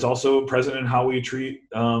 It's also present in how we treat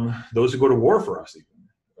those who go to war for us, even.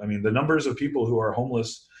 I mean, the numbers of people who are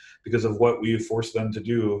homeless because of what we've forced them to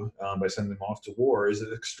do by sending them off to war is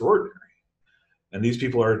extraordinary. And these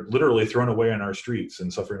people are literally thrown away on our streets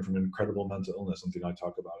and suffering from incredible mental illness, something I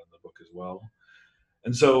talk about in the book as well.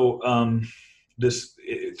 And so this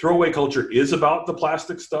throwaway culture is about the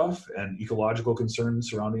plastic stuff and ecological concerns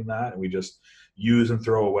surrounding that, and we just use and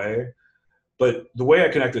throw away. But the way I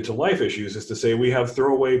connect it to life issues is to say we have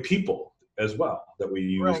throwaway people as well that we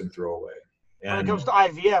use and throw away. And when it comes to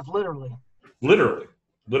IVF, literally,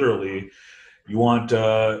 you want,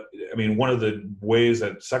 one of the ways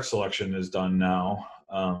that sex selection is done now,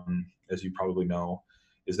 as you probably know,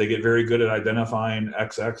 is they get very good at identifying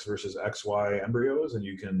XX versus XY embryos, and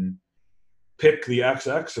you can pick the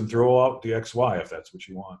XX and throw out the XY if that's what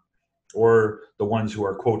you want. Or the ones who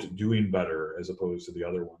are, quote, doing better as opposed to the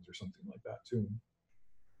other ones or something like that too.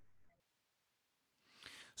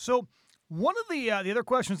 So one of the other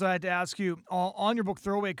questions I had to ask you on your book,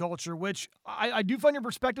 Throwaway Culture, which I do find your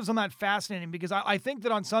perspectives on that fascinating, because I think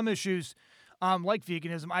that on some issues, like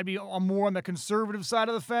veganism. I'd be more on the conservative side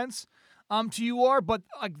of the fence to you are, but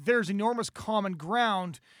there's enormous common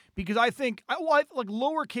ground because I think like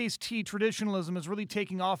lowercase t traditionalism is really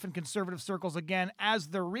taking off in conservative circles again as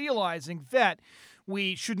they're realizing that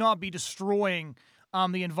we should not be destroying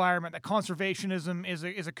the environment, that conservationism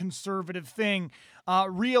is a conservative thing,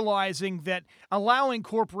 realizing that allowing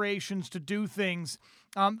corporations to do things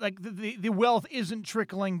like the wealth isn't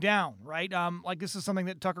trickling down, right? Like this is something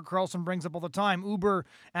that Tucker Carlson brings up all the time. Uber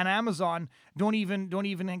and Amazon don't even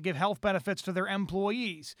give health benefits to their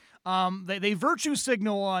employees. They virtue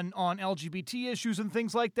signal on LGBT issues and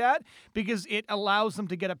things like that because it allows them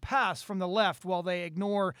to get a pass from the left while they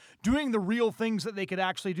ignore doing the real things that they could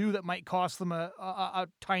actually do that might cost them a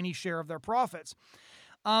tiny share of their profits.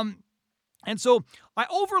 And so I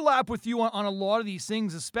overlap with you on a lot of these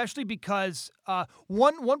things, especially because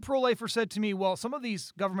one pro-lifer said to me, well, some of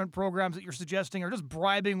these government programs that you're suggesting are just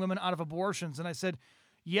bribing women out of abortions. And I said,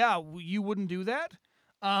 yeah, you wouldn't do that?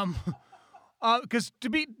 Because to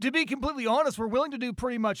be completely honest, we're willing to do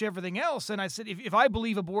pretty much everything else. And I said, if I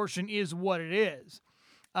believe abortion is what it is,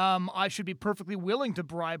 I should be perfectly willing to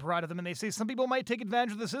bribe her out of them. And they say some people might take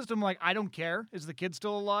advantage of the system. Like, I don't care. Is the kid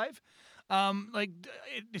still alive?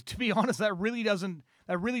 To be honest, that really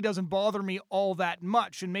doesn't bother me all that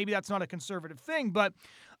much. And maybe that's not a conservative thing, but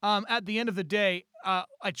at the end of the day,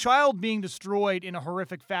 a child being destroyed in a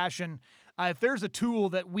horrific fashion, if there's a tool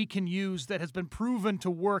that we can use that has been proven to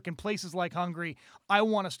work in places like Hungary, I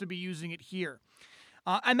want us to be using it here.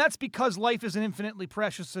 And that's because life isn't infinitely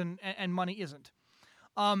precious and money isn't.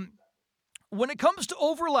 When it comes to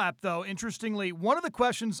overlap, though, interestingly, one of the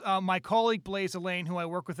questions my colleague Blaise Elaine, who I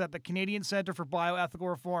work with at the Canadian Centre for Bioethical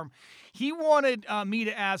Reform, he wanted me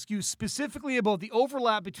to ask you specifically about the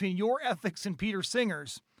overlap between your ethics and Peter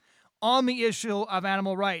Singer's on the issue of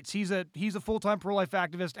animal rights. He's a full-time pro-life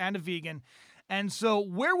activist and a vegan. And so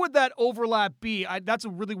where would that overlap be? That's a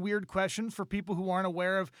really weird question for people who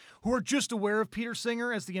are just aware of Peter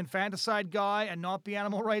Singer as the infanticide guy and not the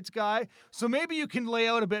animal rights guy. So maybe you can lay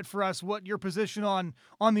out a bit for us what your position on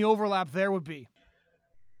the overlap there would be.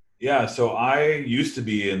 Yeah, so I used to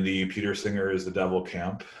be in the Peter Singer is the devil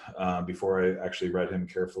camp before I actually read him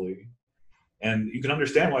carefully. And you can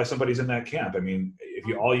understand why somebody's in that camp. I mean,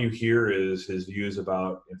 if all you hear is his views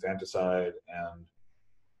about infanticide and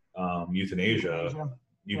euthanasia,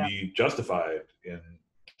 you'd be justified in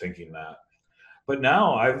thinking that. But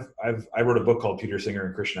now I wrote a book called Peter Singer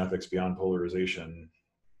and Christian Ethics Beyond Polarization,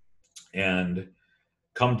 and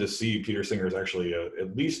come to see Peter Singer is actually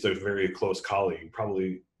at least a very close colleague,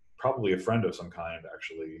 probably a friend of some kind,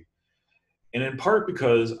 actually. And in part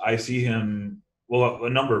because I see him, well, a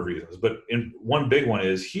number of reasons, but one big one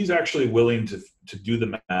is he's actually willing to do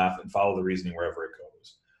the math and follow the reasoning wherever it goes.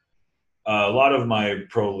 A lot of my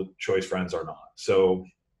pro-choice friends are not. So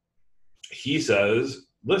he says,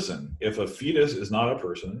 listen, if a fetus is not a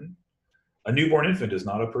person, a newborn infant is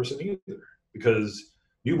not a person either, because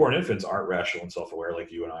newborn infants aren't rational and self-aware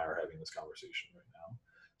like you and I are having this conversation right now.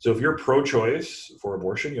 So if you're pro-choice for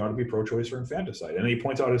abortion, you ought to be pro-choice for infanticide. And he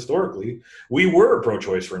points out historically, we were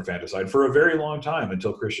pro-choice for infanticide for a very long time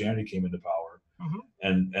until Christianity came into power.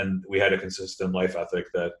 Mm-hmm. And we had a consistent life ethic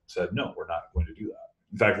that said, no, we're not going to do that.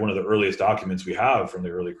 In fact, one of the earliest documents we have from the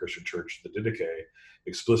early Christian church, the Didache,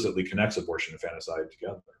 explicitly connects abortion and infanticide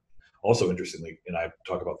together. Also, interestingly, and I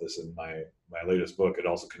talk about this in my latest book, it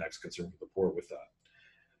also connects concern for the poor with that.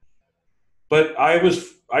 But I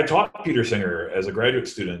taught Peter Singer as a graduate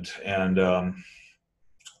student, and I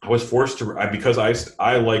was forced to, because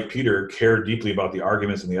I, like Peter, care deeply about the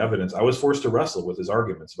arguments and the evidence, I was forced to wrestle with his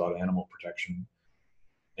arguments about animal protection.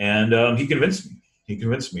 And he convinced me. He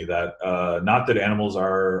convinced me that not that animals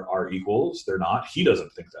are equals, they're not. He doesn't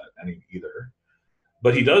think that either.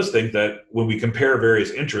 But he does think that when we compare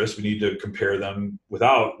various interests, we need to compare them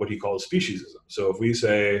without what he calls speciesism. So if we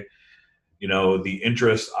say, the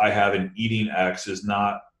interest I have in eating X is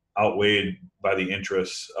not outweighed by the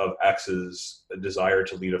interests of X's desire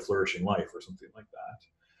to lead a flourishing life or something like that,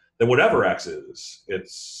 then whatever X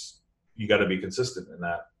is, you got to be consistent in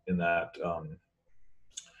that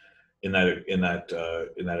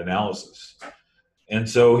analysis. And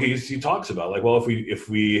so he talks about, like, well, if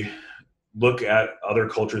we look at other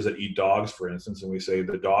cultures that eat dogs, for instance, and we say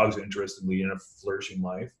the dog's interest in leading a flourishing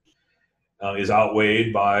life is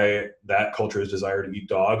outweighed by that culture's desire to eat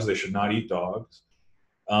dogs, they should not eat dogs,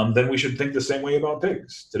 then we should think the same way about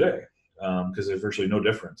pigs today, because there's virtually no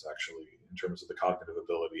difference, actually, in terms of the cognitive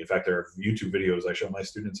ability. In fact, there are YouTube videos I show my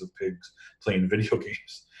students of pigs playing video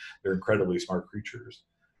games. They're incredibly smart creatures.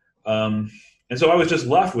 And so I was just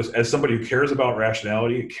left with, as somebody who cares about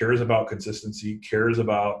rationality, cares about consistency, cares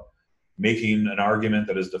about making an argument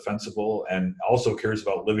that is defensible, and also cares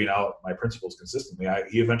about living out my principles consistently.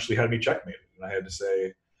 He eventually had me checkmated, and I had to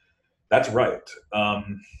say, that's right.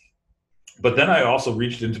 But then I also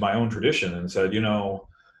reached into my own tradition and said,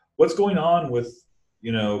 what's going on with,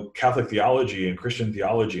 Catholic theology and Christian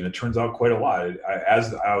theology? And it turns out quite a lot.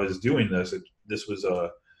 As I was doing this, this was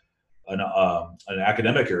an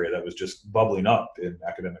academic area that was just bubbling up in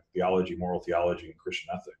academic theology, moral theology, and Christian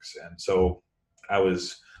ethics. And so I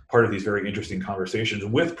was part of these very interesting conversations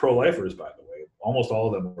with pro-lifers, by the way. Almost all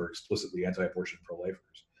of them were explicitly anti-abortion pro-lifers.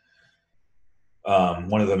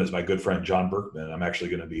 One of them is my good friend, John Berkman. I'm actually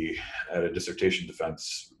going to be at a dissertation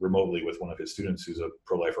defense remotely with one of his students who's a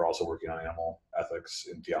pro-lifer, also working on animal ethics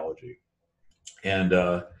and theology. And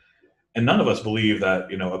none of us believe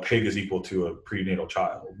that, a pig is equal to a prenatal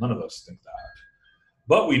child. None of us think that.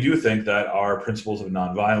 But we do think that our principles of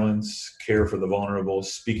nonviolence, care for the vulnerable,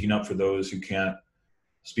 speaking up for those who can't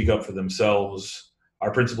speak up for themselves,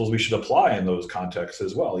 are principles we should apply in those contexts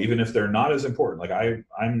as well, even if they're not as important. Like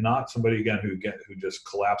I'm not somebody, again, who just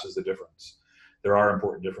collapses the difference. There are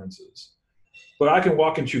important differences. But I can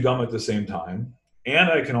walk and chew gum at the same time. And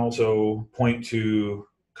I can also point to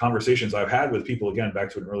conversations I've had with people, again, back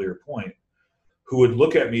to an earlier point, who would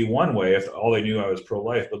look at me one way if all they knew I was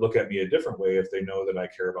pro-life, but look at me a different way if they know that I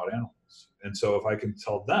care about animals. And so if I can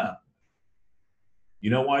tell them, you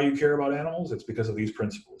know why you care about animals? It's because of these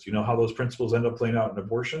principles. You know how those principles end up playing out in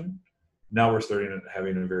abortion? Now we're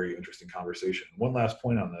having a very interesting conversation. One last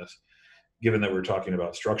point on this, given that we're talking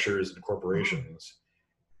about structures and corporations.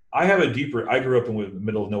 I grew up in the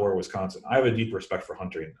middle of nowhere, Wisconsin. I have a deep respect for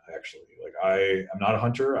hunting, actually. Like, I am not a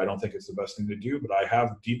hunter. I don't think it's the best thing to do, but I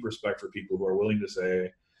have deep respect for people who are willing to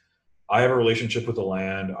say, I have a relationship with the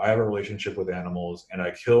land, I have a relationship with animals, and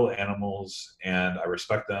I kill animals, and I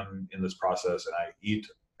respect them in this process, and I eat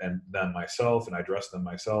them myself, and I dress them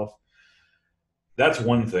myself. That's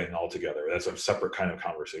one thing altogether. That's a separate kind of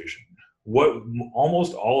conversation. What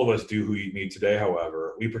almost all of us do who eat meat today,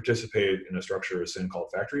 however, we participate in a structure of sin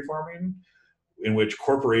called factory farming, in which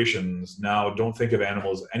corporations now don't think of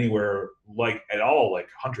animals anywhere at all like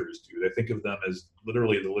hunters do. They think of them as,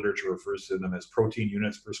 literally, the literature refers to them as protein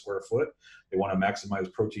units per square foot. They want to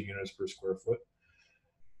maximize protein units per square foot.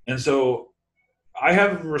 And so I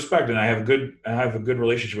have respect, and I have a good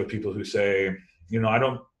relationship with people who say, I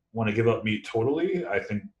don't want to give up meat totally. I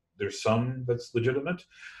think there's some that's legitimate,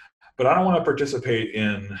 but I don't want to participate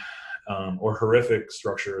in or horrific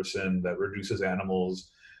structure of sin that reduces animals,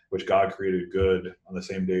 which God created good, on the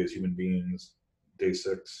same day as human beings, day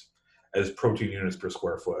 6, as protein units per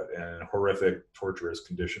square foot, and horrific, torturous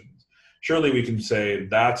conditions. Surely we can say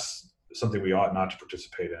that's something we ought not to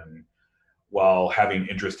participate in, while having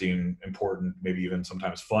interesting, important, maybe even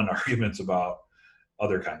sometimes fun arguments about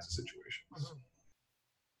other kinds of situations.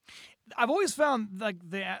 I've always found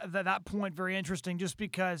that point very interesting, just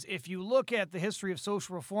because if you look at the history of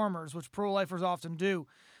social reformers, which pro-lifers often do,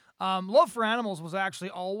 love for animals was actually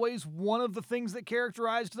always one of the things that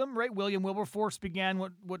characterized them, right? William Wilberforce began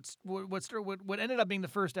what ended up being the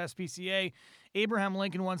first SPCA. Abraham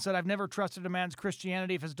Lincoln once said, "I've never trusted a man's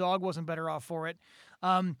Christianity if his dog wasn't better off for it."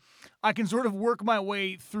 I can sort of work my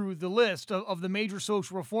way through the list of the major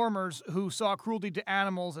social reformers who saw cruelty to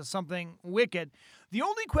animals as something wicked. The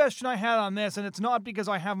only question I had on this, and it's not because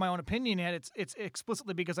I have my own opinion yet, it's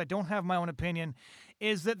explicitly because I don't have my own opinion,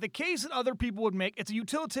 is that the case that other people would make, it's a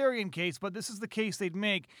utilitarian case, but this is the case they'd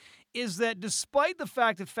make, is that despite the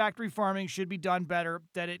fact that factory farming should be done better,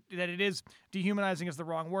 that it is, dehumanizing is the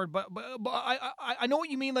wrong word, but I know what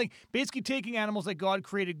you mean, like basically taking animals that God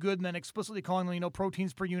created good and then explicitly calling them,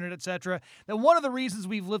 proteins per unit, etc. That one of the reasons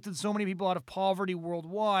we've lifted so many people out of poverty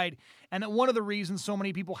worldwide, and that one of the reasons so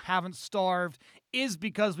many people haven't starved, is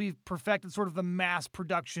because we've perfected sort of the mass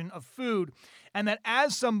production of food. And that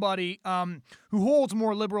as somebody who holds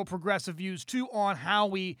more liberal progressive views too on how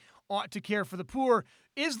we ought to care for the poor,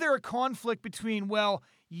 is there a conflict between, well,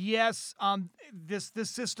 yes, this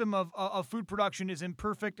system of food production is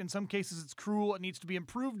imperfect. In some cases, it's cruel. It needs to be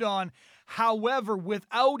improved on. However,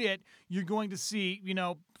 without it, you're going to see,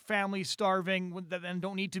 families starving that then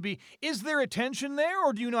don't need to be. Is there a tension there,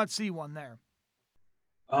 or do you not see one there?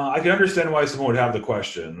 I can understand why someone would have the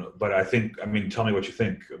question, but tell me what you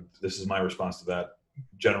think. This is my response to that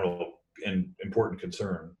general and important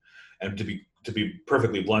concern. And to be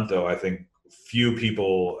perfectly blunt, though, I think few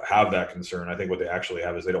people have that concern. I think what they actually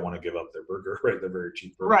have is they don't want to give up their burger, right? Their very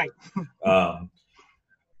cheap burger. Right.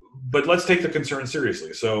 But let's take the concern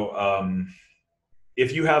seriously. So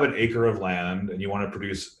if you have an acre of land and you want to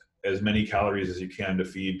produce as many calories as you can to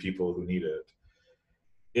feed people who need it,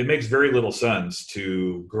 it makes very little sense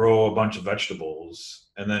to grow a bunch of vegetables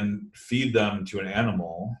and then feed them to an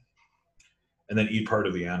animal and then eat part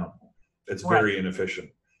of the animal. It's Right. very inefficient.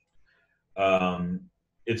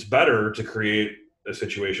 It's better to create a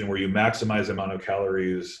situation where you maximize the amount of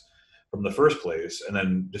calories from the first place and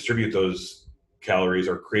then distribute those calories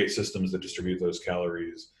or create systems that distribute those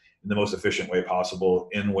calories in the most efficient way possible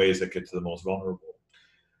in ways that get to the most vulnerable.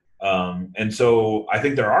 And so I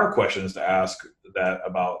think there are questions to ask that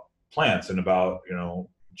about plants and about,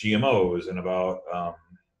 GMOs and about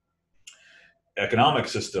economic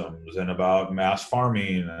systems and about mass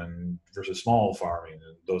farming and versus small farming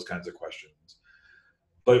and those kinds of questions.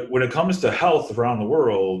 But when it comes to health around the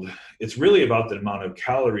world, it's really about the amount of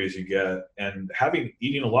calories you get, and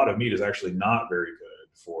eating a lot of meat is actually not very good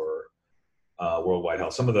for worldwide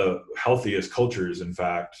health. Some of the healthiest cultures, in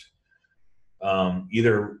fact,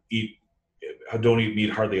 either don't eat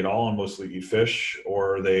meat hardly at all and mostly eat fish,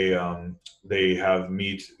 or they have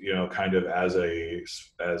meat, kind of as a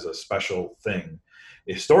special thing.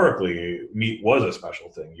 Historically, meat was a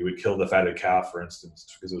special thing. You would kill the fatted calf, for instance,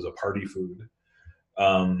 because it was a party food.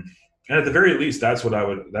 And at the very least, that's what I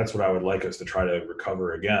would like us to try to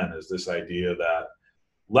recover again, is this idea that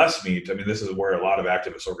less meat. I mean, this is where a lot of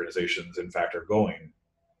activist organizations, in fact, are going.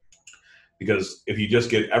 Because if you just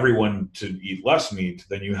get everyone to eat less meat,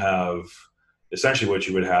 then you have essentially what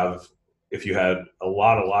you would have if you had a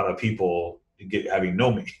lot of people having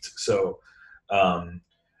no meat. So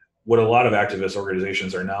what a lot of activist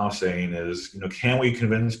organizations are now saying is, can we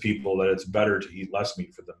convince people that it's better to eat less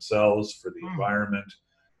meat for themselves, for the environment,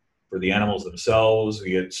 for the animals themselves?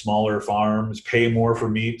 We get smaller farms, pay more for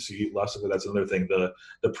meat, so you eat less of it. That's another thing.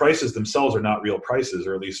 The prices themselves are not real prices,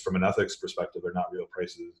 or at least from an ethics perspective, they're not real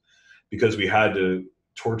prices, because we had to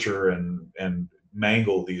torture and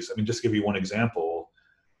mangle these. I mean, just to give you one example,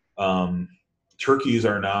 turkeys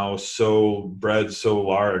are now bred so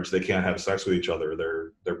large they can't have sex with each other.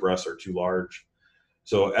 Their breasts are too large.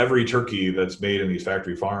 So every turkey that's made in these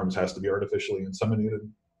factory farms has to be artificially inseminated.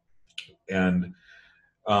 And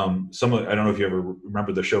I don't know if you ever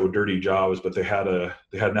remember the show Dirty Jobs, but they had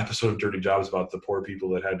an episode of Dirty Jobs about the poor people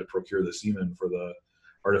that had to procure the semen for the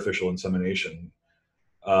artificial insemination.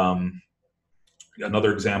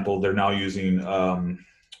 Another example, they're now using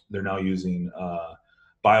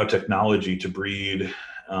biotechnology to breed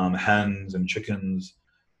hens and chickens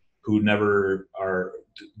who never are.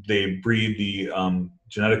 They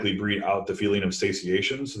genetically breed out the feeling of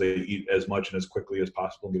satiation, so they eat as much and as quickly as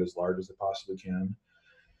possible and get as large as they possibly can.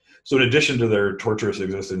 So in addition to their torturous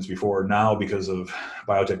existence before, now because of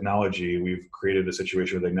biotechnology, we've created a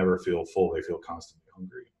situation where they never feel full, they feel constantly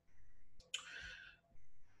hungry.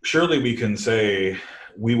 Surely we can say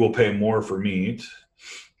we will pay more for meat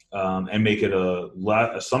and make it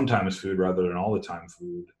a sometimes food rather than all the time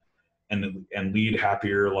food, and lead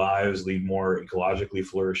happier lives, lead more ecologically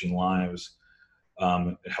flourishing lives,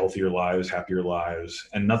 healthier lives, happier lives,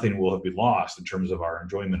 and nothing will have been lost in terms of our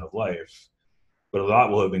enjoyment of life. But a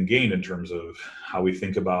lot will have been gained in terms of how we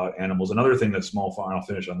think about animals. Another thing that small farm, I'll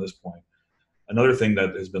finish on this point. Another thing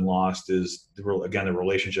that has been lost is, the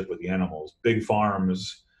relationship with the animals. Big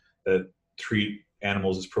farms that treat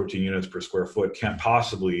animals as protein units per square foot can't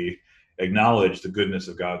possibly acknowledge the goodness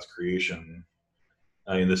of God's creation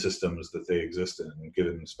in the systems that they exist in,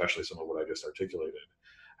 given especially some of what I just articulated.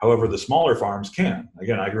 However, the smaller farms can.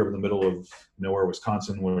 Again, I grew up in the middle of nowhere,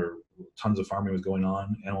 Wisconsin, where tons of farming was going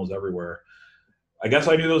on, animals everywhere. I guess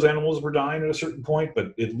I knew those animals were dying at a certain point,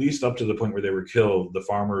 but at least up to the point where they were killed, the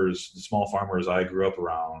small farmers I grew up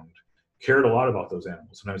around, cared a lot about those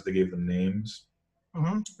animals. Sometimes they gave them names.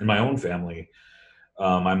 Mm-hmm. In my own family,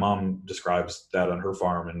 my mom describes that on her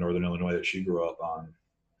farm in northern Illinois that she grew up on.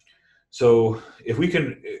 So if we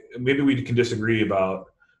can, maybe we can disagree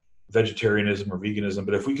about vegetarianism or veganism,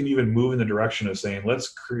 but if we can even move in the direction of saying,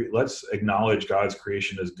 let's acknowledge God's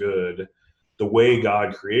creation as good, the way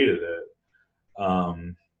God created it,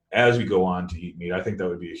 as we go on to eat meat, I think that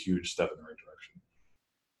would be a huge step in the right direction.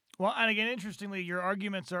 Well, and again, interestingly, your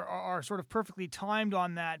arguments are sort of perfectly timed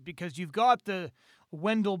on that, because you've got the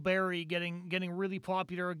Wendell Berry getting really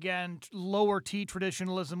popular again, lower T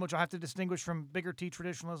traditionalism, which I have to distinguish from bigger T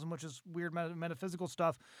traditionalism, which is weird metaphysical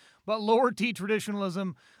stuff, but lower T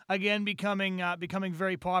traditionalism again becoming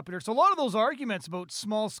very popular. So a lot of those arguments about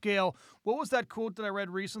small scale. What was that quote that I read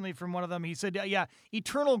recently from one of them? He said, "Yeah,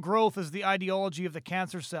 eternal growth is the ideology of the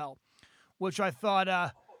cancer cell," which I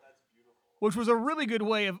thought. Which was a really good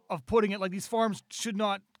way of putting it. Like, these farms should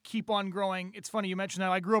not keep on growing. It's funny you mentioned that.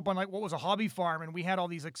 I grew up on what was a hobby farm, and we had all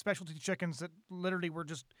these specialty chickens that literally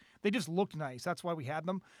they just looked nice. That's why we had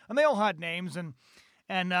them, and they all had names. And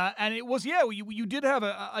And it was, yeah, you did have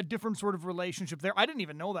a different sort of relationship there. I didn't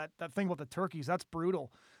even know that thing about the turkeys. That's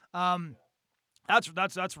brutal.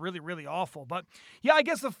 That's really, really awful. But yeah, I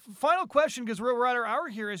guess the final question, because we're at our hour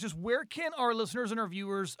here, is just where can our listeners and our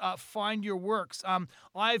viewers find your works?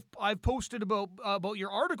 I've posted about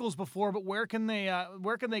your articles before, but where can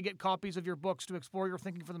they get copies of your books to explore your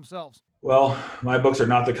thinking for themselves? Well, my books are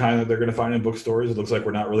not the kind that they're going to find in bookstores. It looks like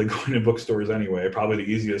we're not really going to bookstores anyway. Probably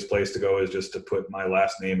the easiest place to go is just to put my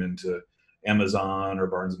last name into Amazon or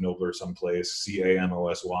Barnes & Noble or someplace,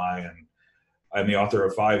 CAMOSY, and I'm the author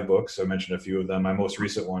of 5 books. I mentioned a few of them. My most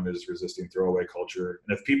recent one is Resisting Throwaway Culture.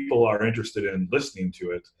 And if people are interested in listening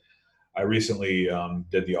to it, I recently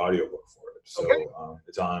did the audiobook for it. So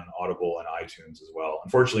it's on Audible and iTunes as well.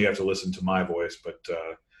 Unfortunately, you have to listen to my voice, but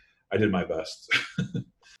I did my best.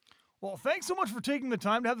 Well, thanks so much for taking the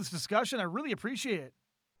time to have this discussion. I really appreciate it.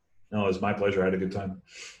 No, it was my pleasure. I had a good time.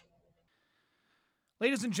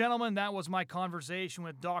 Ladies and gentlemen, that was my conversation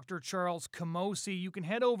with Dr. Charles Camosy. You can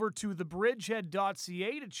head over to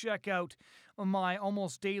thebridgehead.ca to check out my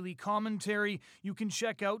almost daily commentary. You can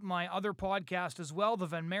check out my other podcast as well, The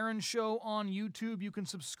Van Maren Show on YouTube. You can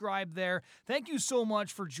subscribe there. Thank you so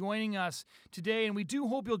much for joining us today, and we do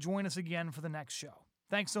hope you'll join us again for the next show.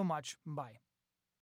 Thanks so much. Bye.